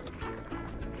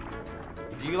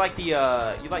 Do you like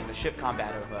the ship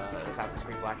combat of Assassin's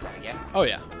Creed Black Flag? Yeah. Oh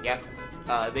yeah. Yeah.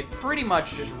 They pretty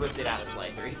much just ripped it out of Sly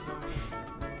 3.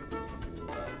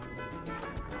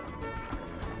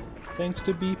 Thanks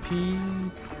to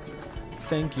BP.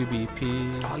 Thank you,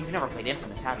 BP. Oh, you've never played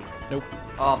Infamous, have you? Nope.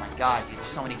 Oh my god, dude, there's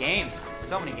so many games.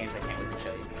 So many games I can't wait to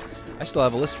show you. I still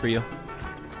have a list for you.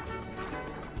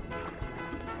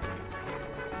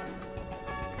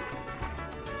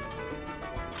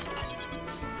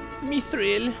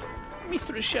 Mithril.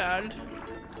 Shard.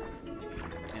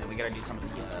 And we gotta do some of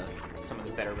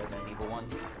the better Resident Evil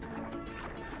ones.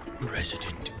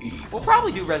 Resident Evil. We'll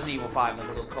probably do Resident Evil 5, like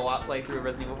a little co-op playthrough of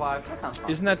Resident Evil 5. That sounds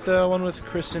fun. Isn't that the one with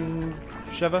Chris and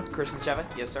Sheva? Chris and Sheva?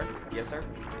 Yes, sir. Yes, sir.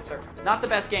 Yes, sir. Not the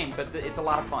best game, but it's a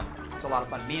lot of fun. It's a lot of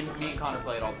fun. Me and Connor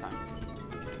play it all the time.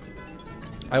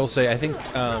 I will say, I think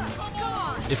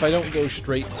if I don't go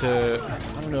straight to,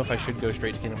 I don't know if I should go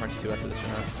straight to Kingdom Hearts 2 after this or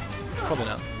not. Probably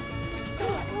not.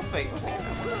 We'll figure it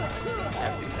out.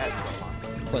 That's be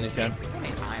Plenty of time. Plenty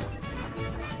of time.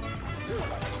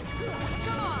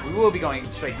 We will be going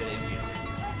straight to the MGS too.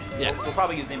 Yeah. We'll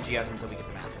probably use MGS until we get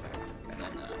to Mass Effect. And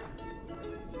then, not yet.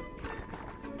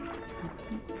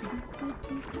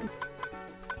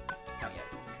 Okay.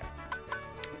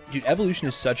 Dude, Evolution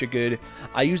is such a good...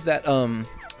 I use that,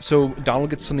 so Donald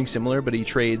gets something similar, but he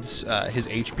trades his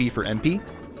HP for MP.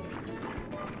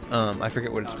 I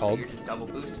forget what it's called. So you're just double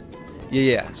boosted?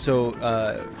 Yeah. So,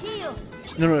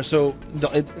 no. So,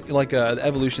 the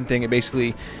Evolution thing, it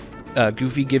basically...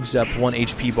 Goofy gives up 1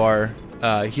 HP bar.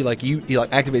 He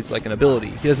activates like an ability.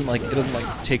 He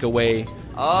doesn't take away.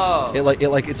 Oh.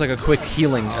 It's like a quick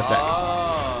healing effect.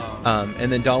 Oh.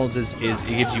 And then Donald's is it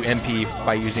gives you MP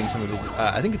by using some of his.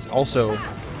 I think it's also.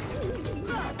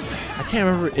 I can't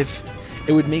remember if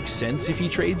it would make sense if he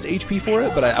trades HP for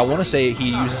it, but I want to say he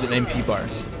uses an MP bar.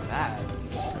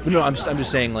 But no, I'm just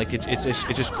saying like it's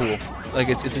just cool. Like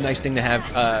it's a nice thing to have.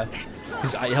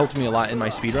 Because it helped me a lot in my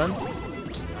speedrun.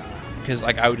 Because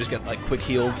like I would just get like quick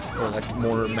healed or like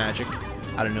more magic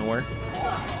out of nowhere.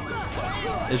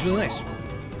 It's really nice.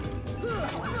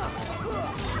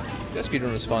 That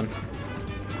speedrun was fun.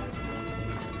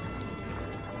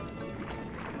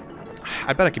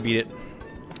 I bet I could beat it.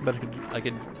 I bet I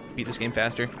could beat this game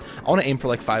faster. I want to aim for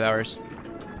like 5 hours.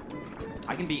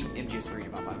 I can beat MGS3 in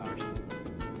about 5 hours.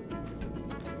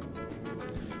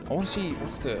 I want to see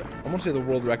I want to see the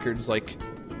world record's like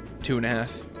 2.5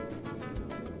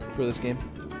 for this game.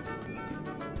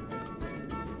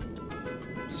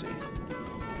 Let's see.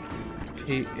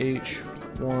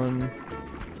 H1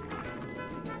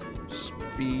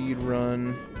 speed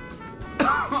run.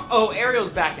 Oh,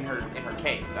 Ariel's back in her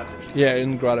cave. That's what she is. Yeah,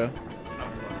 in the grotto.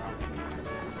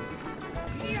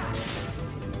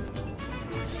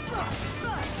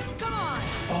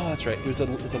 Oh, that's right. It's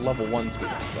a level 1 speed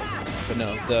run. But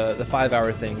no, the 5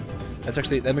 hour thing.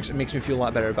 That makes me feel a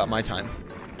lot better about my time,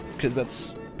 because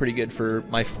that's pretty good for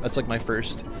that's like my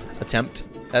first attempt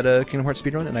at a Kingdom Hearts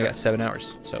speedrun, and I got 7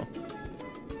 hours. So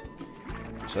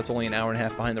that's only an hour and a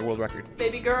half behind the world record.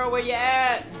 Baby girl, where you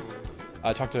at?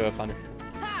 I talked to Thunder.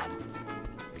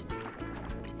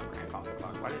 Grandfather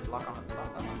clock. Why did it lock on the clock?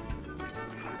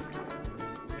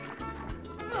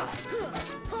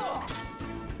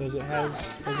 Because it has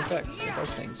effects. It does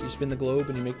things. You spin the globe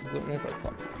and you make the globe grandfather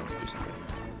clock. Let's do something.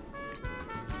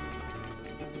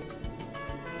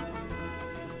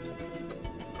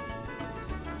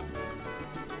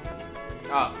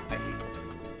 Oh, I see.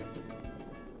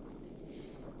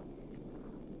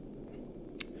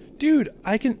 Dude,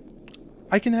 I can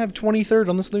have 23rd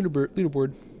on this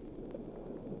leaderboard.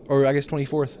 Or I guess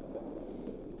 24th.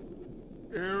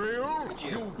 Ariel,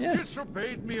 you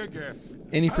disobeyed me again.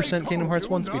 Any percent Kingdom Hearts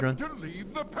 1 speedrun. To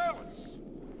leave the palace.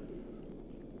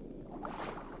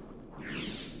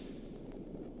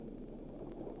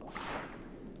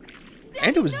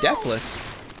 And it was deathless.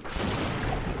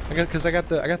 I got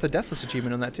the deathless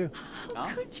achievement on that too. How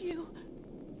could you?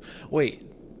 Wait.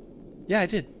 Yeah, I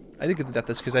did. I did get the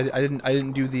deathless because I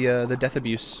didn't do the death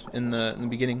abuse in the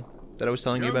beginning that I was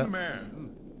telling you about.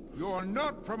 Man, you're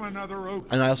not from another ocean.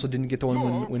 And I also didn't get the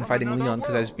one when fighting Leon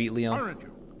because I just beat Leon. Aren't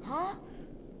you? Huh?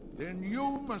 Then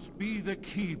you must be the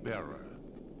key bearer.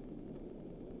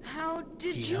 How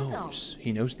did you know?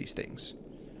 He knows these things.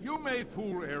 You may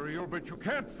fool Ariel, but you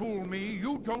can't fool me.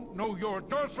 You don't know your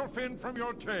dorsal fin from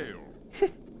your tail.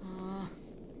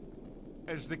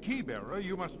 As the key bearer,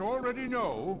 you must already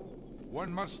know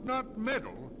one must not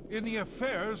meddle in the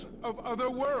affairs of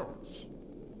other worlds.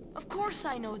 Of course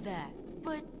I know that,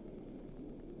 but...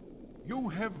 You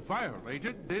have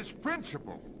violated this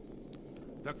principle.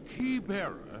 The key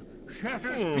bearer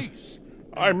shatters peace.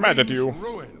 I'm mad at you.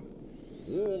 Ruin.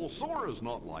 Oh, Sora's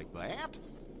not like that.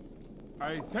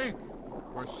 I thank you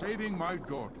for saving my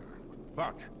daughter,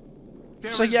 but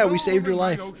It's like, yeah, we saved your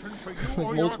life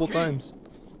multiple times.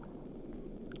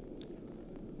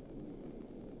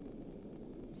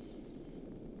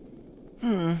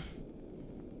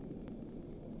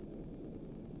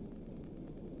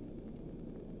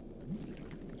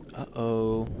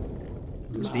 Uh-oh.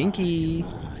 Stinky.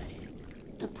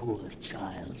 The poor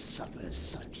child suffers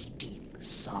such deep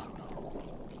sorrow.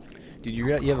 Dude, you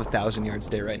have a 1,000-yard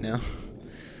stay right now.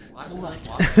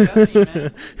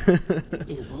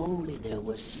 If only there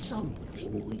was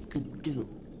something we could do.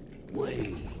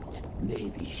 Wait,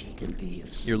 maybe she can be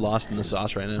of... You're lost in the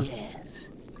sauce right now. Yes,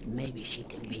 maybe she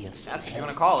can be of... That's what you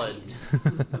want to call it.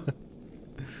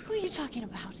 Who are you talking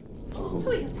about?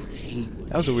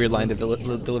 That was a weird line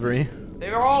delivery.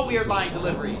 They were all weird line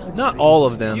deliveries. Not all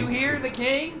of them. Did you hear the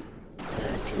king?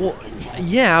 Well,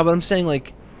 yeah, but I'm saying,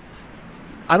 like,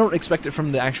 I don't expect it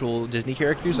from the actual Disney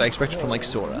characters. I expect it from, like,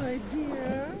 Sora. My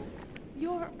dear,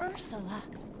 you're Ursula.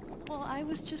 Well, I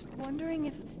was just wondering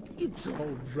if... It's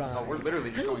all right. Oh, we're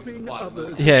literally just going through the plot of the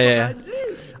movie. Yeah.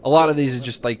 A lot of these is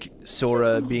just, like,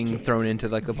 Sora being thrown into,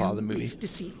 like, the plot of the movie. To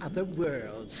see other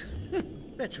worlds.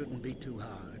 That shouldn't be too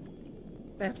hard.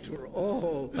 After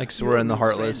all... Like Sora and the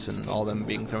Heartless and all them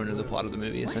being thrown into the plot of the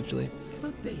movie, essentially.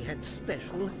 But they had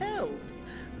special help.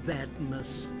 That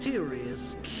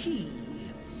mysterious key.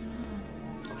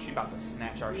 Oh, she about to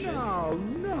snatch our shit.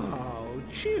 No,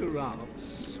 cheer up,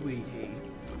 sweetie.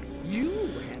 You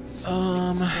have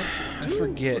something I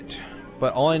forget.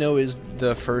 But all I know is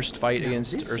the first fight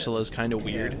against Ursula is kind of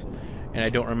weird, and I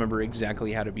don't remember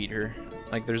exactly how to beat her.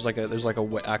 Like there's like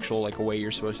a actual way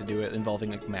you're supposed to do it involving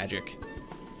like magic.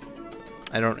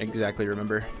 I don't exactly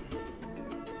remember.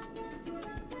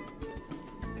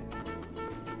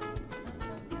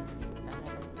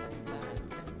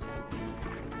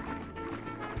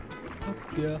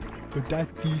 Yeah, but that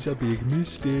is a big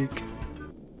mistake.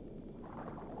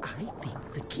 I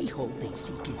think the keyhole they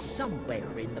seek is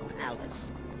somewhere in the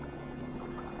palace.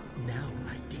 Now,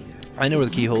 my dear. I know where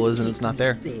the keyhole is, and it's not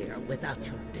there. There, without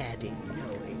your daddy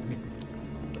knowing.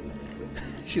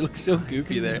 She looks so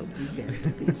goofy there. Help you get to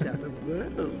these other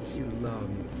worlds you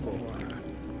long for.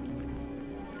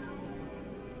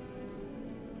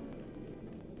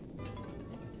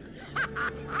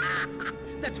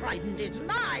 The trident is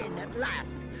mine at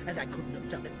last, and I couldn't have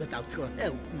done it without your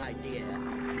help, my dear.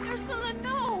 Ursula,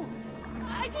 no!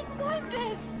 I didn't want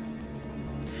this!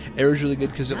 Arrow's really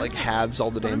good because it like halves all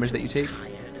the damage that you take.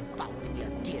 Tired of following your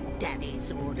dear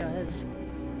daddy's orders?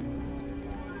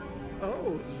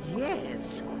 Oh,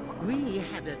 yes. We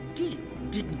had a deal,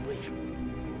 didn't we?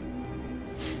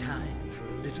 Time for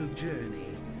a little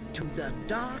journey to the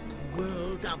dark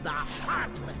world of the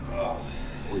Heartless.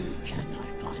 We cannot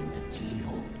find the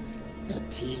keyhole. The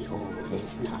keyhole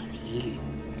is not here.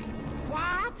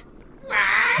 What?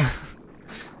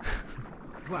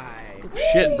 Why?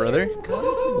 Shit, brother.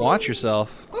 Watch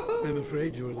yourself. I'm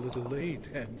afraid you're a little late,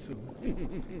 handsome.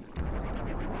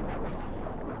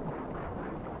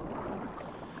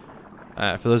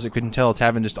 For those that couldn't tell,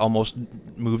 Tavin just almost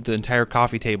moved the entire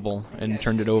coffee table and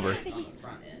turned it over.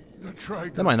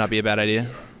 That might not be a bad idea.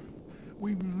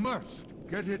 We must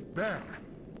get it back.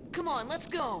 Come on, let's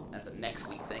go. That's a next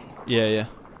week thing. Yeah.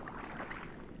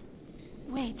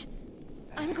 Wait,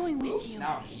 I'm going with you.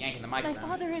 Now I'm just yanking the mic My around.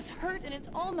 father is hurt and it's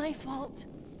all my fault.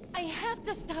 I have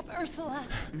to stop Ursula.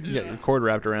 You got your cord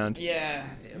wrapped around. Yeah.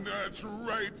 That's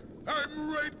right.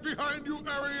 I'm right behind you,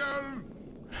 Ariel.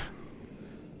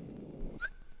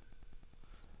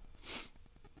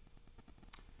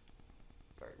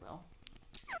 Very well.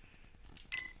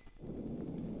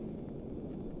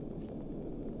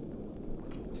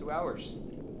 Two hours.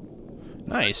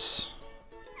 Nice.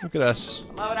 Look at us.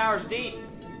 11 hours deep.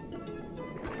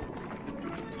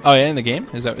 Oh yeah, in the game?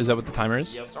 Is that what the timer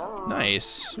is? Yes, sir.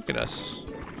 Nice. Look at us.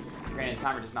 Granted,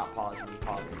 timer does not pause when you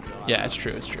pause it, so... Yeah, it's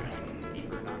true, it's true.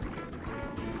 Deeper or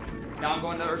not. Now I'm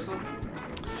going to Ursula?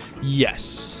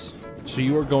 Yes. So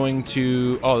you are going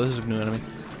to... Oh, this is a new enemy.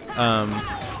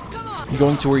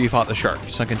 Going to where you fought the shark,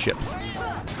 sunken ship.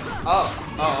 Oh,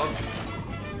 okay.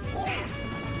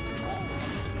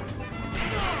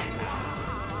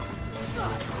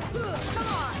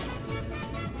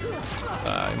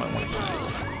 You might want to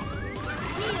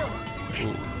heal.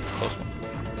 Ooh, close one.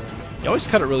 You always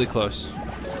cut it really close.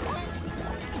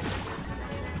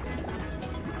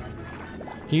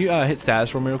 Can you hit status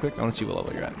for me real quick? I want to see what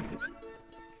level you're at.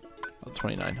 Oh,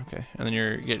 29. Okay, and then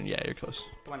you're getting you're close.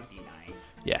 29.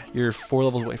 Yeah, you're 4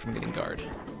 levels away from getting guard.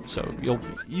 So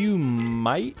you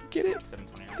might get it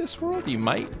this world. You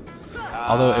might.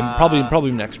 Although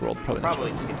probably next world. Probably next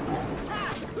world. Just get to this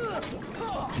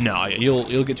world. No,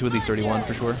 you'll get to at least 31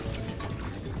 for sure.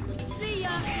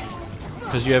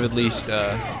 Because you have at least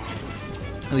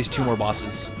 2 more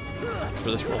bosses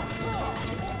for this world.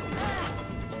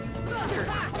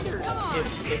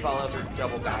 If I'll ever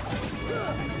double back.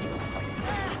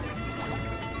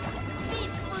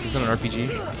 Is that an RPG?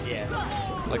 Yeah.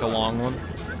 Like a long one?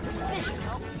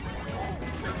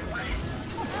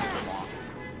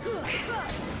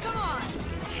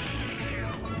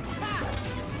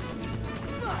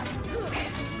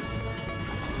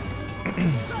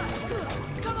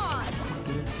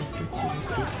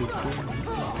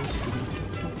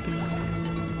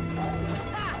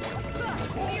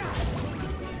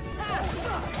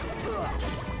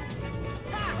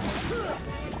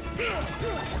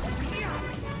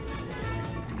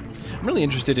 I'm really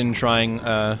interested in trying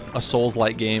a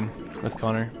Souls-like game with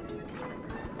Connor.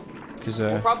 Cause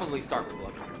we'll probably start with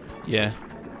Bloodborne. Yeah,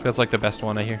 that's like the best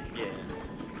one I hear.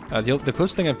 Yeah. The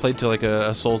closest thing I've played to like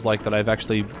a Souls-like that I've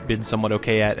actually been somewhat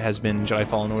okay at has been Jedi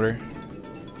Fallen Order.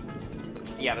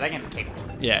 Yeah, but that game's capable.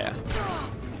 Yeah.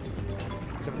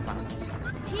 Except for the final boss.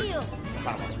 The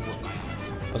final boss whooped my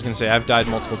ass. I was gonna say I've died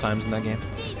multiple times in that game.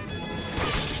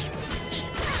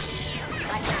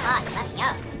 Let's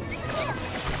go.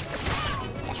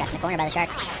 Got trapped in the corner by the shark.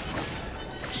 I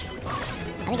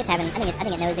think it's having. I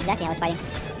think it knows exactly how it's fighting.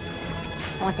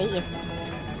 It wants to eat you.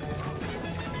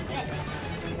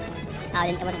 Oh,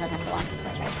 it wasn't close enough to the wall.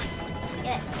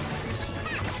 Good.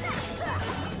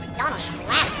 Donald,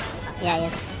 last. Yeah, he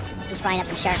is. He's frying up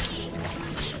some shark.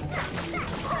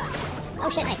 Oh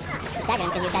shit, nice. You staggered him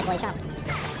because you attacked while he chomped.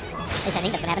 At least I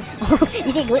think that's what happened. Oh,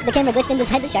 you see the camera glitched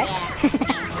inside the shark?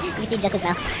 You can see just his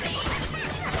mouth.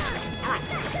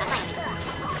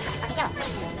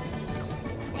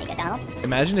 There you go, Donald.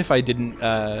 Imagine if I didn't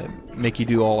make you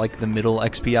do all like the middle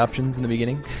XP options in the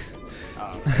beginning.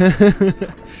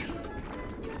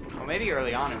 Well, maybe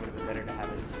early on it would have been better to have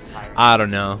it higher. I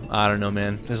don't know,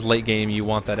 man. This late game, you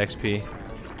want that XP.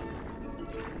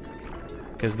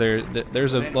 Because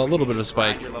there's a little bit of a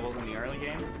spike. Your levels in the early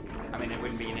game? I mean, it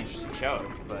wouldn't be an interesting show,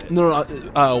 but... No,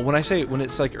 when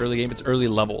it's like early game, it's early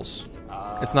levels.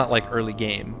 It's not like early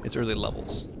game, it's early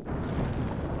levels.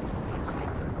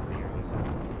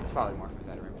 It's probably more for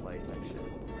veteran play type shit.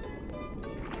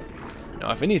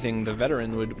 No, if anything, the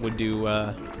veteran would do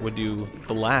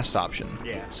the last option.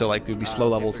 Yeah. So like it would be slow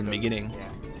levels in the beginning. Yeah.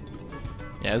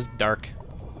 Yeah, it's dark.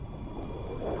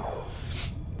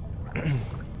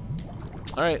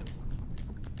 All right.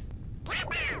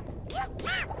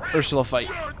 Ursula fight.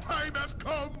 Your time has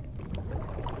come.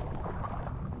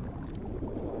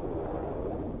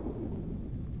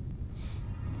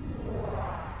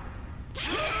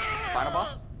 Final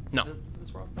boss? No.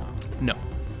 This world? No.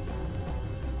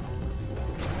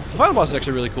 The final boss is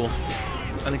actually really cool.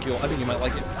 I think you might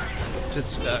like it.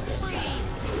 It's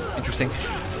interesting.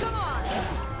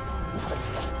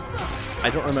 I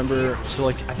don't remember. So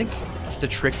like I think the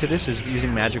trick to this is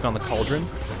using magic on the cauldron.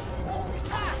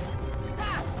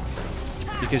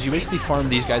 Because you basically farm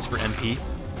these guys for MP.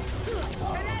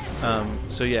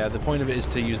 So yeah, the point of it is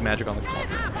to use magic on the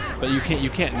cauldron. But you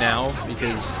can't now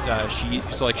because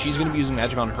she's gonna be using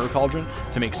magic on her cauldron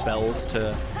to make spells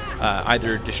to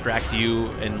either distract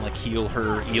you and like heal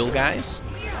her eel guys.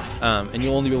 And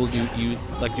you'll only be able to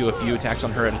do a few attacks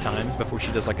on her at a time before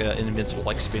she does like an invincible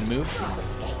like spin move.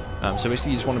 So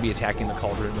basically you just want to be attacking the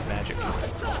cauldron with magic.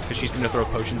 Because she's going to throw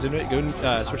potions into it. Go and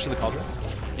switch to the cauldron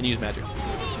and use magic.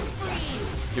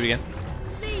 Do it again.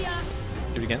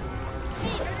 Do it again.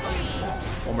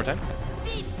 One more time.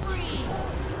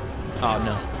 Oh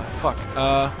no. Fuck.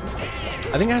 I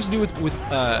think it has to do with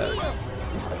I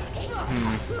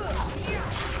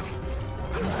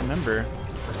don't remember.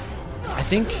 I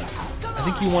think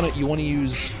you want to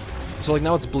use, so like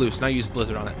now it's blue, so now you use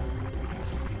Blizzard on it.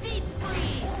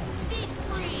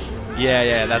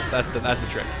 Yeah, that's the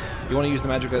trick. You want to use the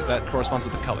magic that corresponds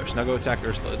with the color. So now go attack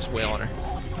Ursula, just wail on her.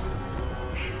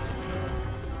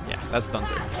 Yeah, that stuns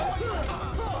her.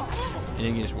 And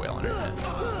you can just wail on her.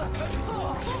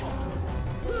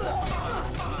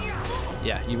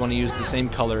 Yeah, you want to use the same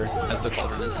color as the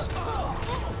cauldron is.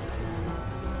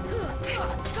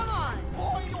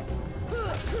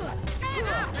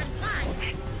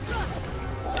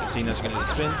 Yeah, Cena's gonna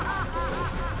spin.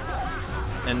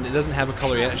 and it doesn't have a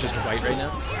color yet. It's just white right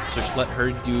now. So just let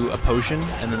her do a potion,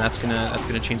 and then that's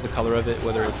gonna change the color of it,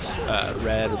 whether it's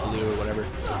red or blue or whatever.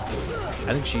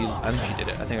 I think she did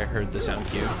it. I think I heard the sound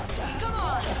cue.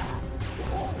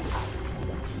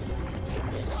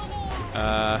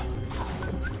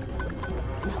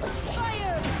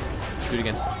 Do it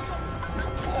again.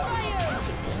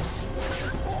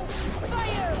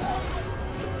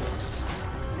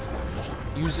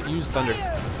 Use thunder.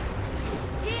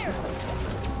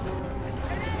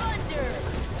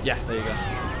 Yeah, there you go.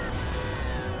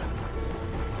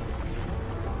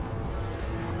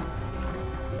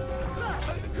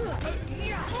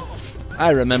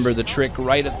 I remember the trick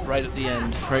right at the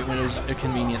end, right when it was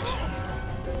convenient.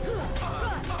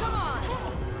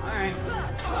 Alright.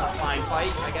 Fine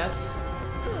fight, I guess.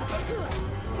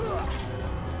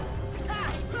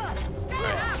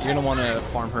 Alright, you're gonna want to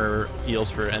farm her heals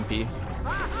for MP.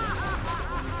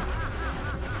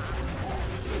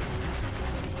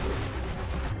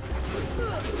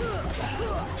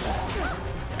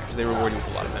 Because they reward you with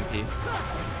a lot of MP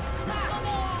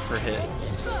per hit.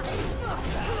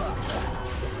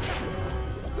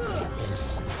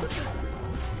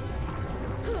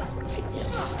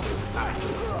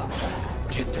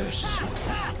 Take this.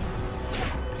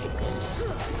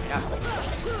 Yeah.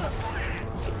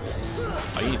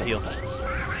 Oh, you need to heal.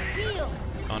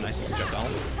 Oh, nice. Good job,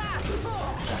 Alan.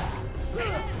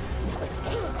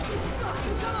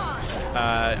 I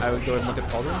would go ahead and look at the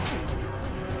cauldron.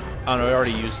 Oh no, I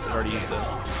already used the attack.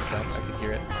 I could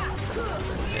hear it.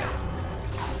 Yeah.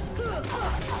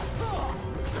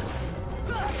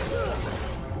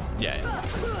 Yeah.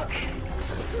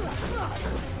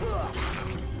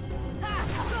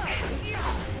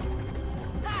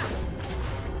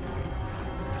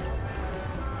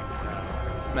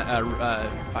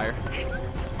 Fire.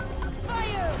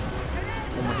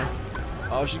 One more time.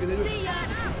 Oh, she's gonna do it.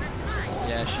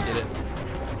 Yeah, she did it.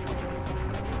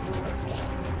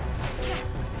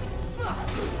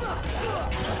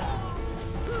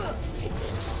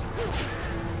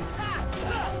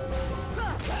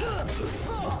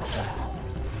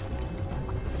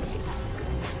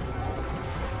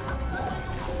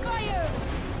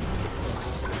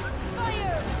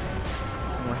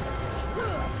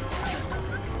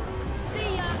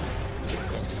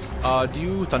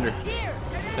 Do thunder.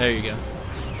 There you go.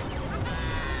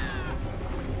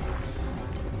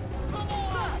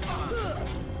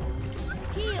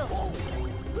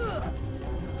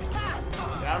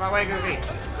 Get out of my way, Goofy.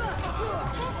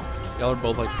 Y'all are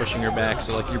both like pushing her back,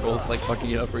 so like you're both like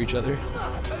fucking it up for each other.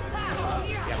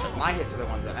 Yeah, but my hits are the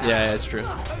ones that matter. Yeah, it's true.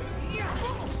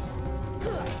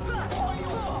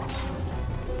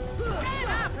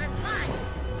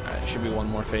 Alright, should be one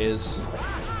more phase.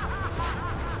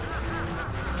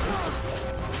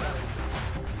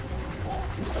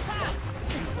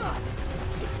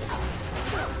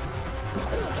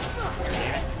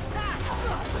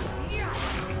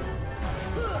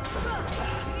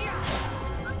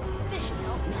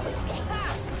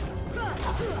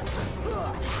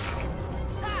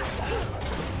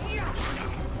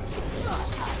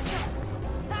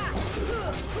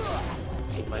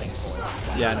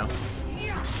 Yeah, I know.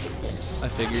 I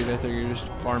figured you're just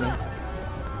farming.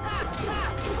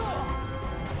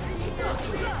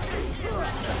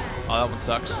 Oh, that one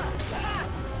sucks.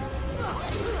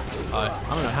 I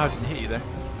don't know how it can hit you there.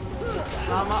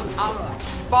 I'm a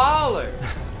baller.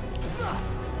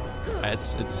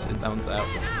 That one's out.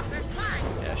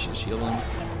 Yeah, she's shielding.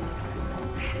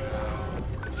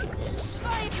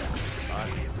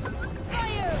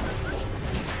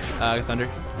 Thunder.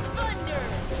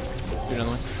 Do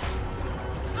another one.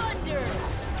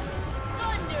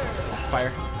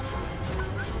 Fire.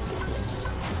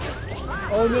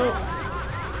 Oh no.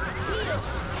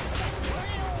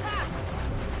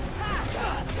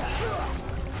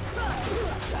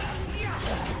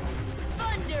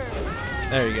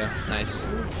 There you go. Nice.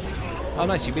 Oh,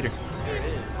 nice. You beat her. There it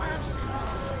is.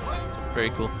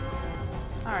 Very cool.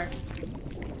 Alright.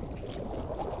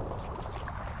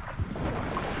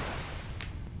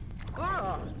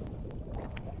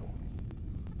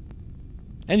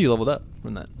 And you leveled up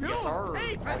from that. Yes, sir.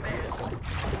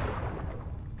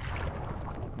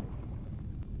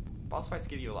 Boss fights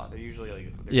give you a lot. They're usually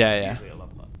usually a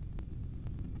level up.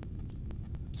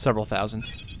 Several thousand.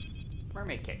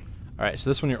 Mermaid kick. Alright, so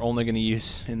this one you're only going to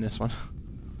use in this one.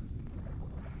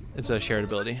 It's a shared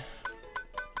ability.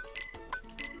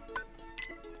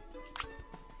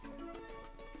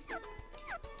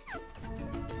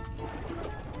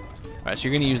 Alright, so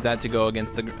you're going to use that to go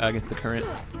against the current.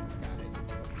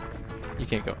 You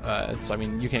can't go. So I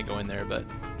mean, you can't go in there, but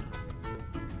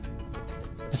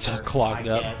It's all clogged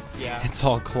up. Guess, yeah. It's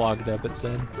all clogged up, it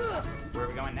said. Where are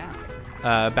we going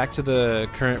now? Back to the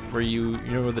current where you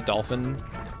know where the dolphin.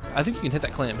 I think you can hit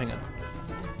that clamp. Hang on.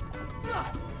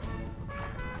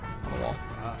 On the wall.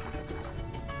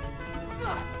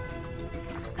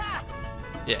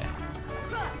 Yeah.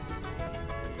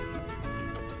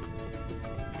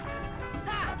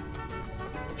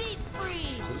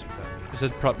 It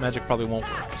said magic probably won't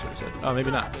work. That's what it said. Oh,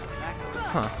 maybe not.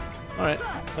 Huh. All right.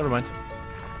 Never mind.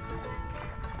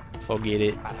 Forget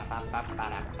it.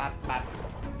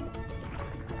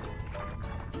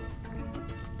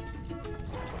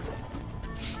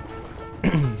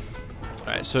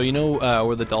 Alright, so you know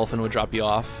where the dolphin would drop you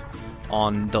off?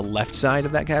 On the left side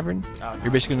of that cavern? Oh, no.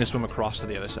 You're basically going to swim across to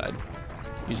the other side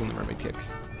using the mermaid kick.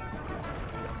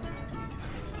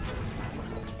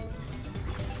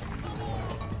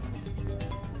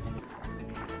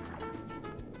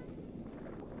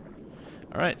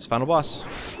 Alright, it's final boss.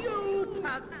 You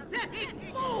pathetic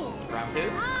fool! Round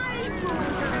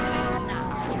 2?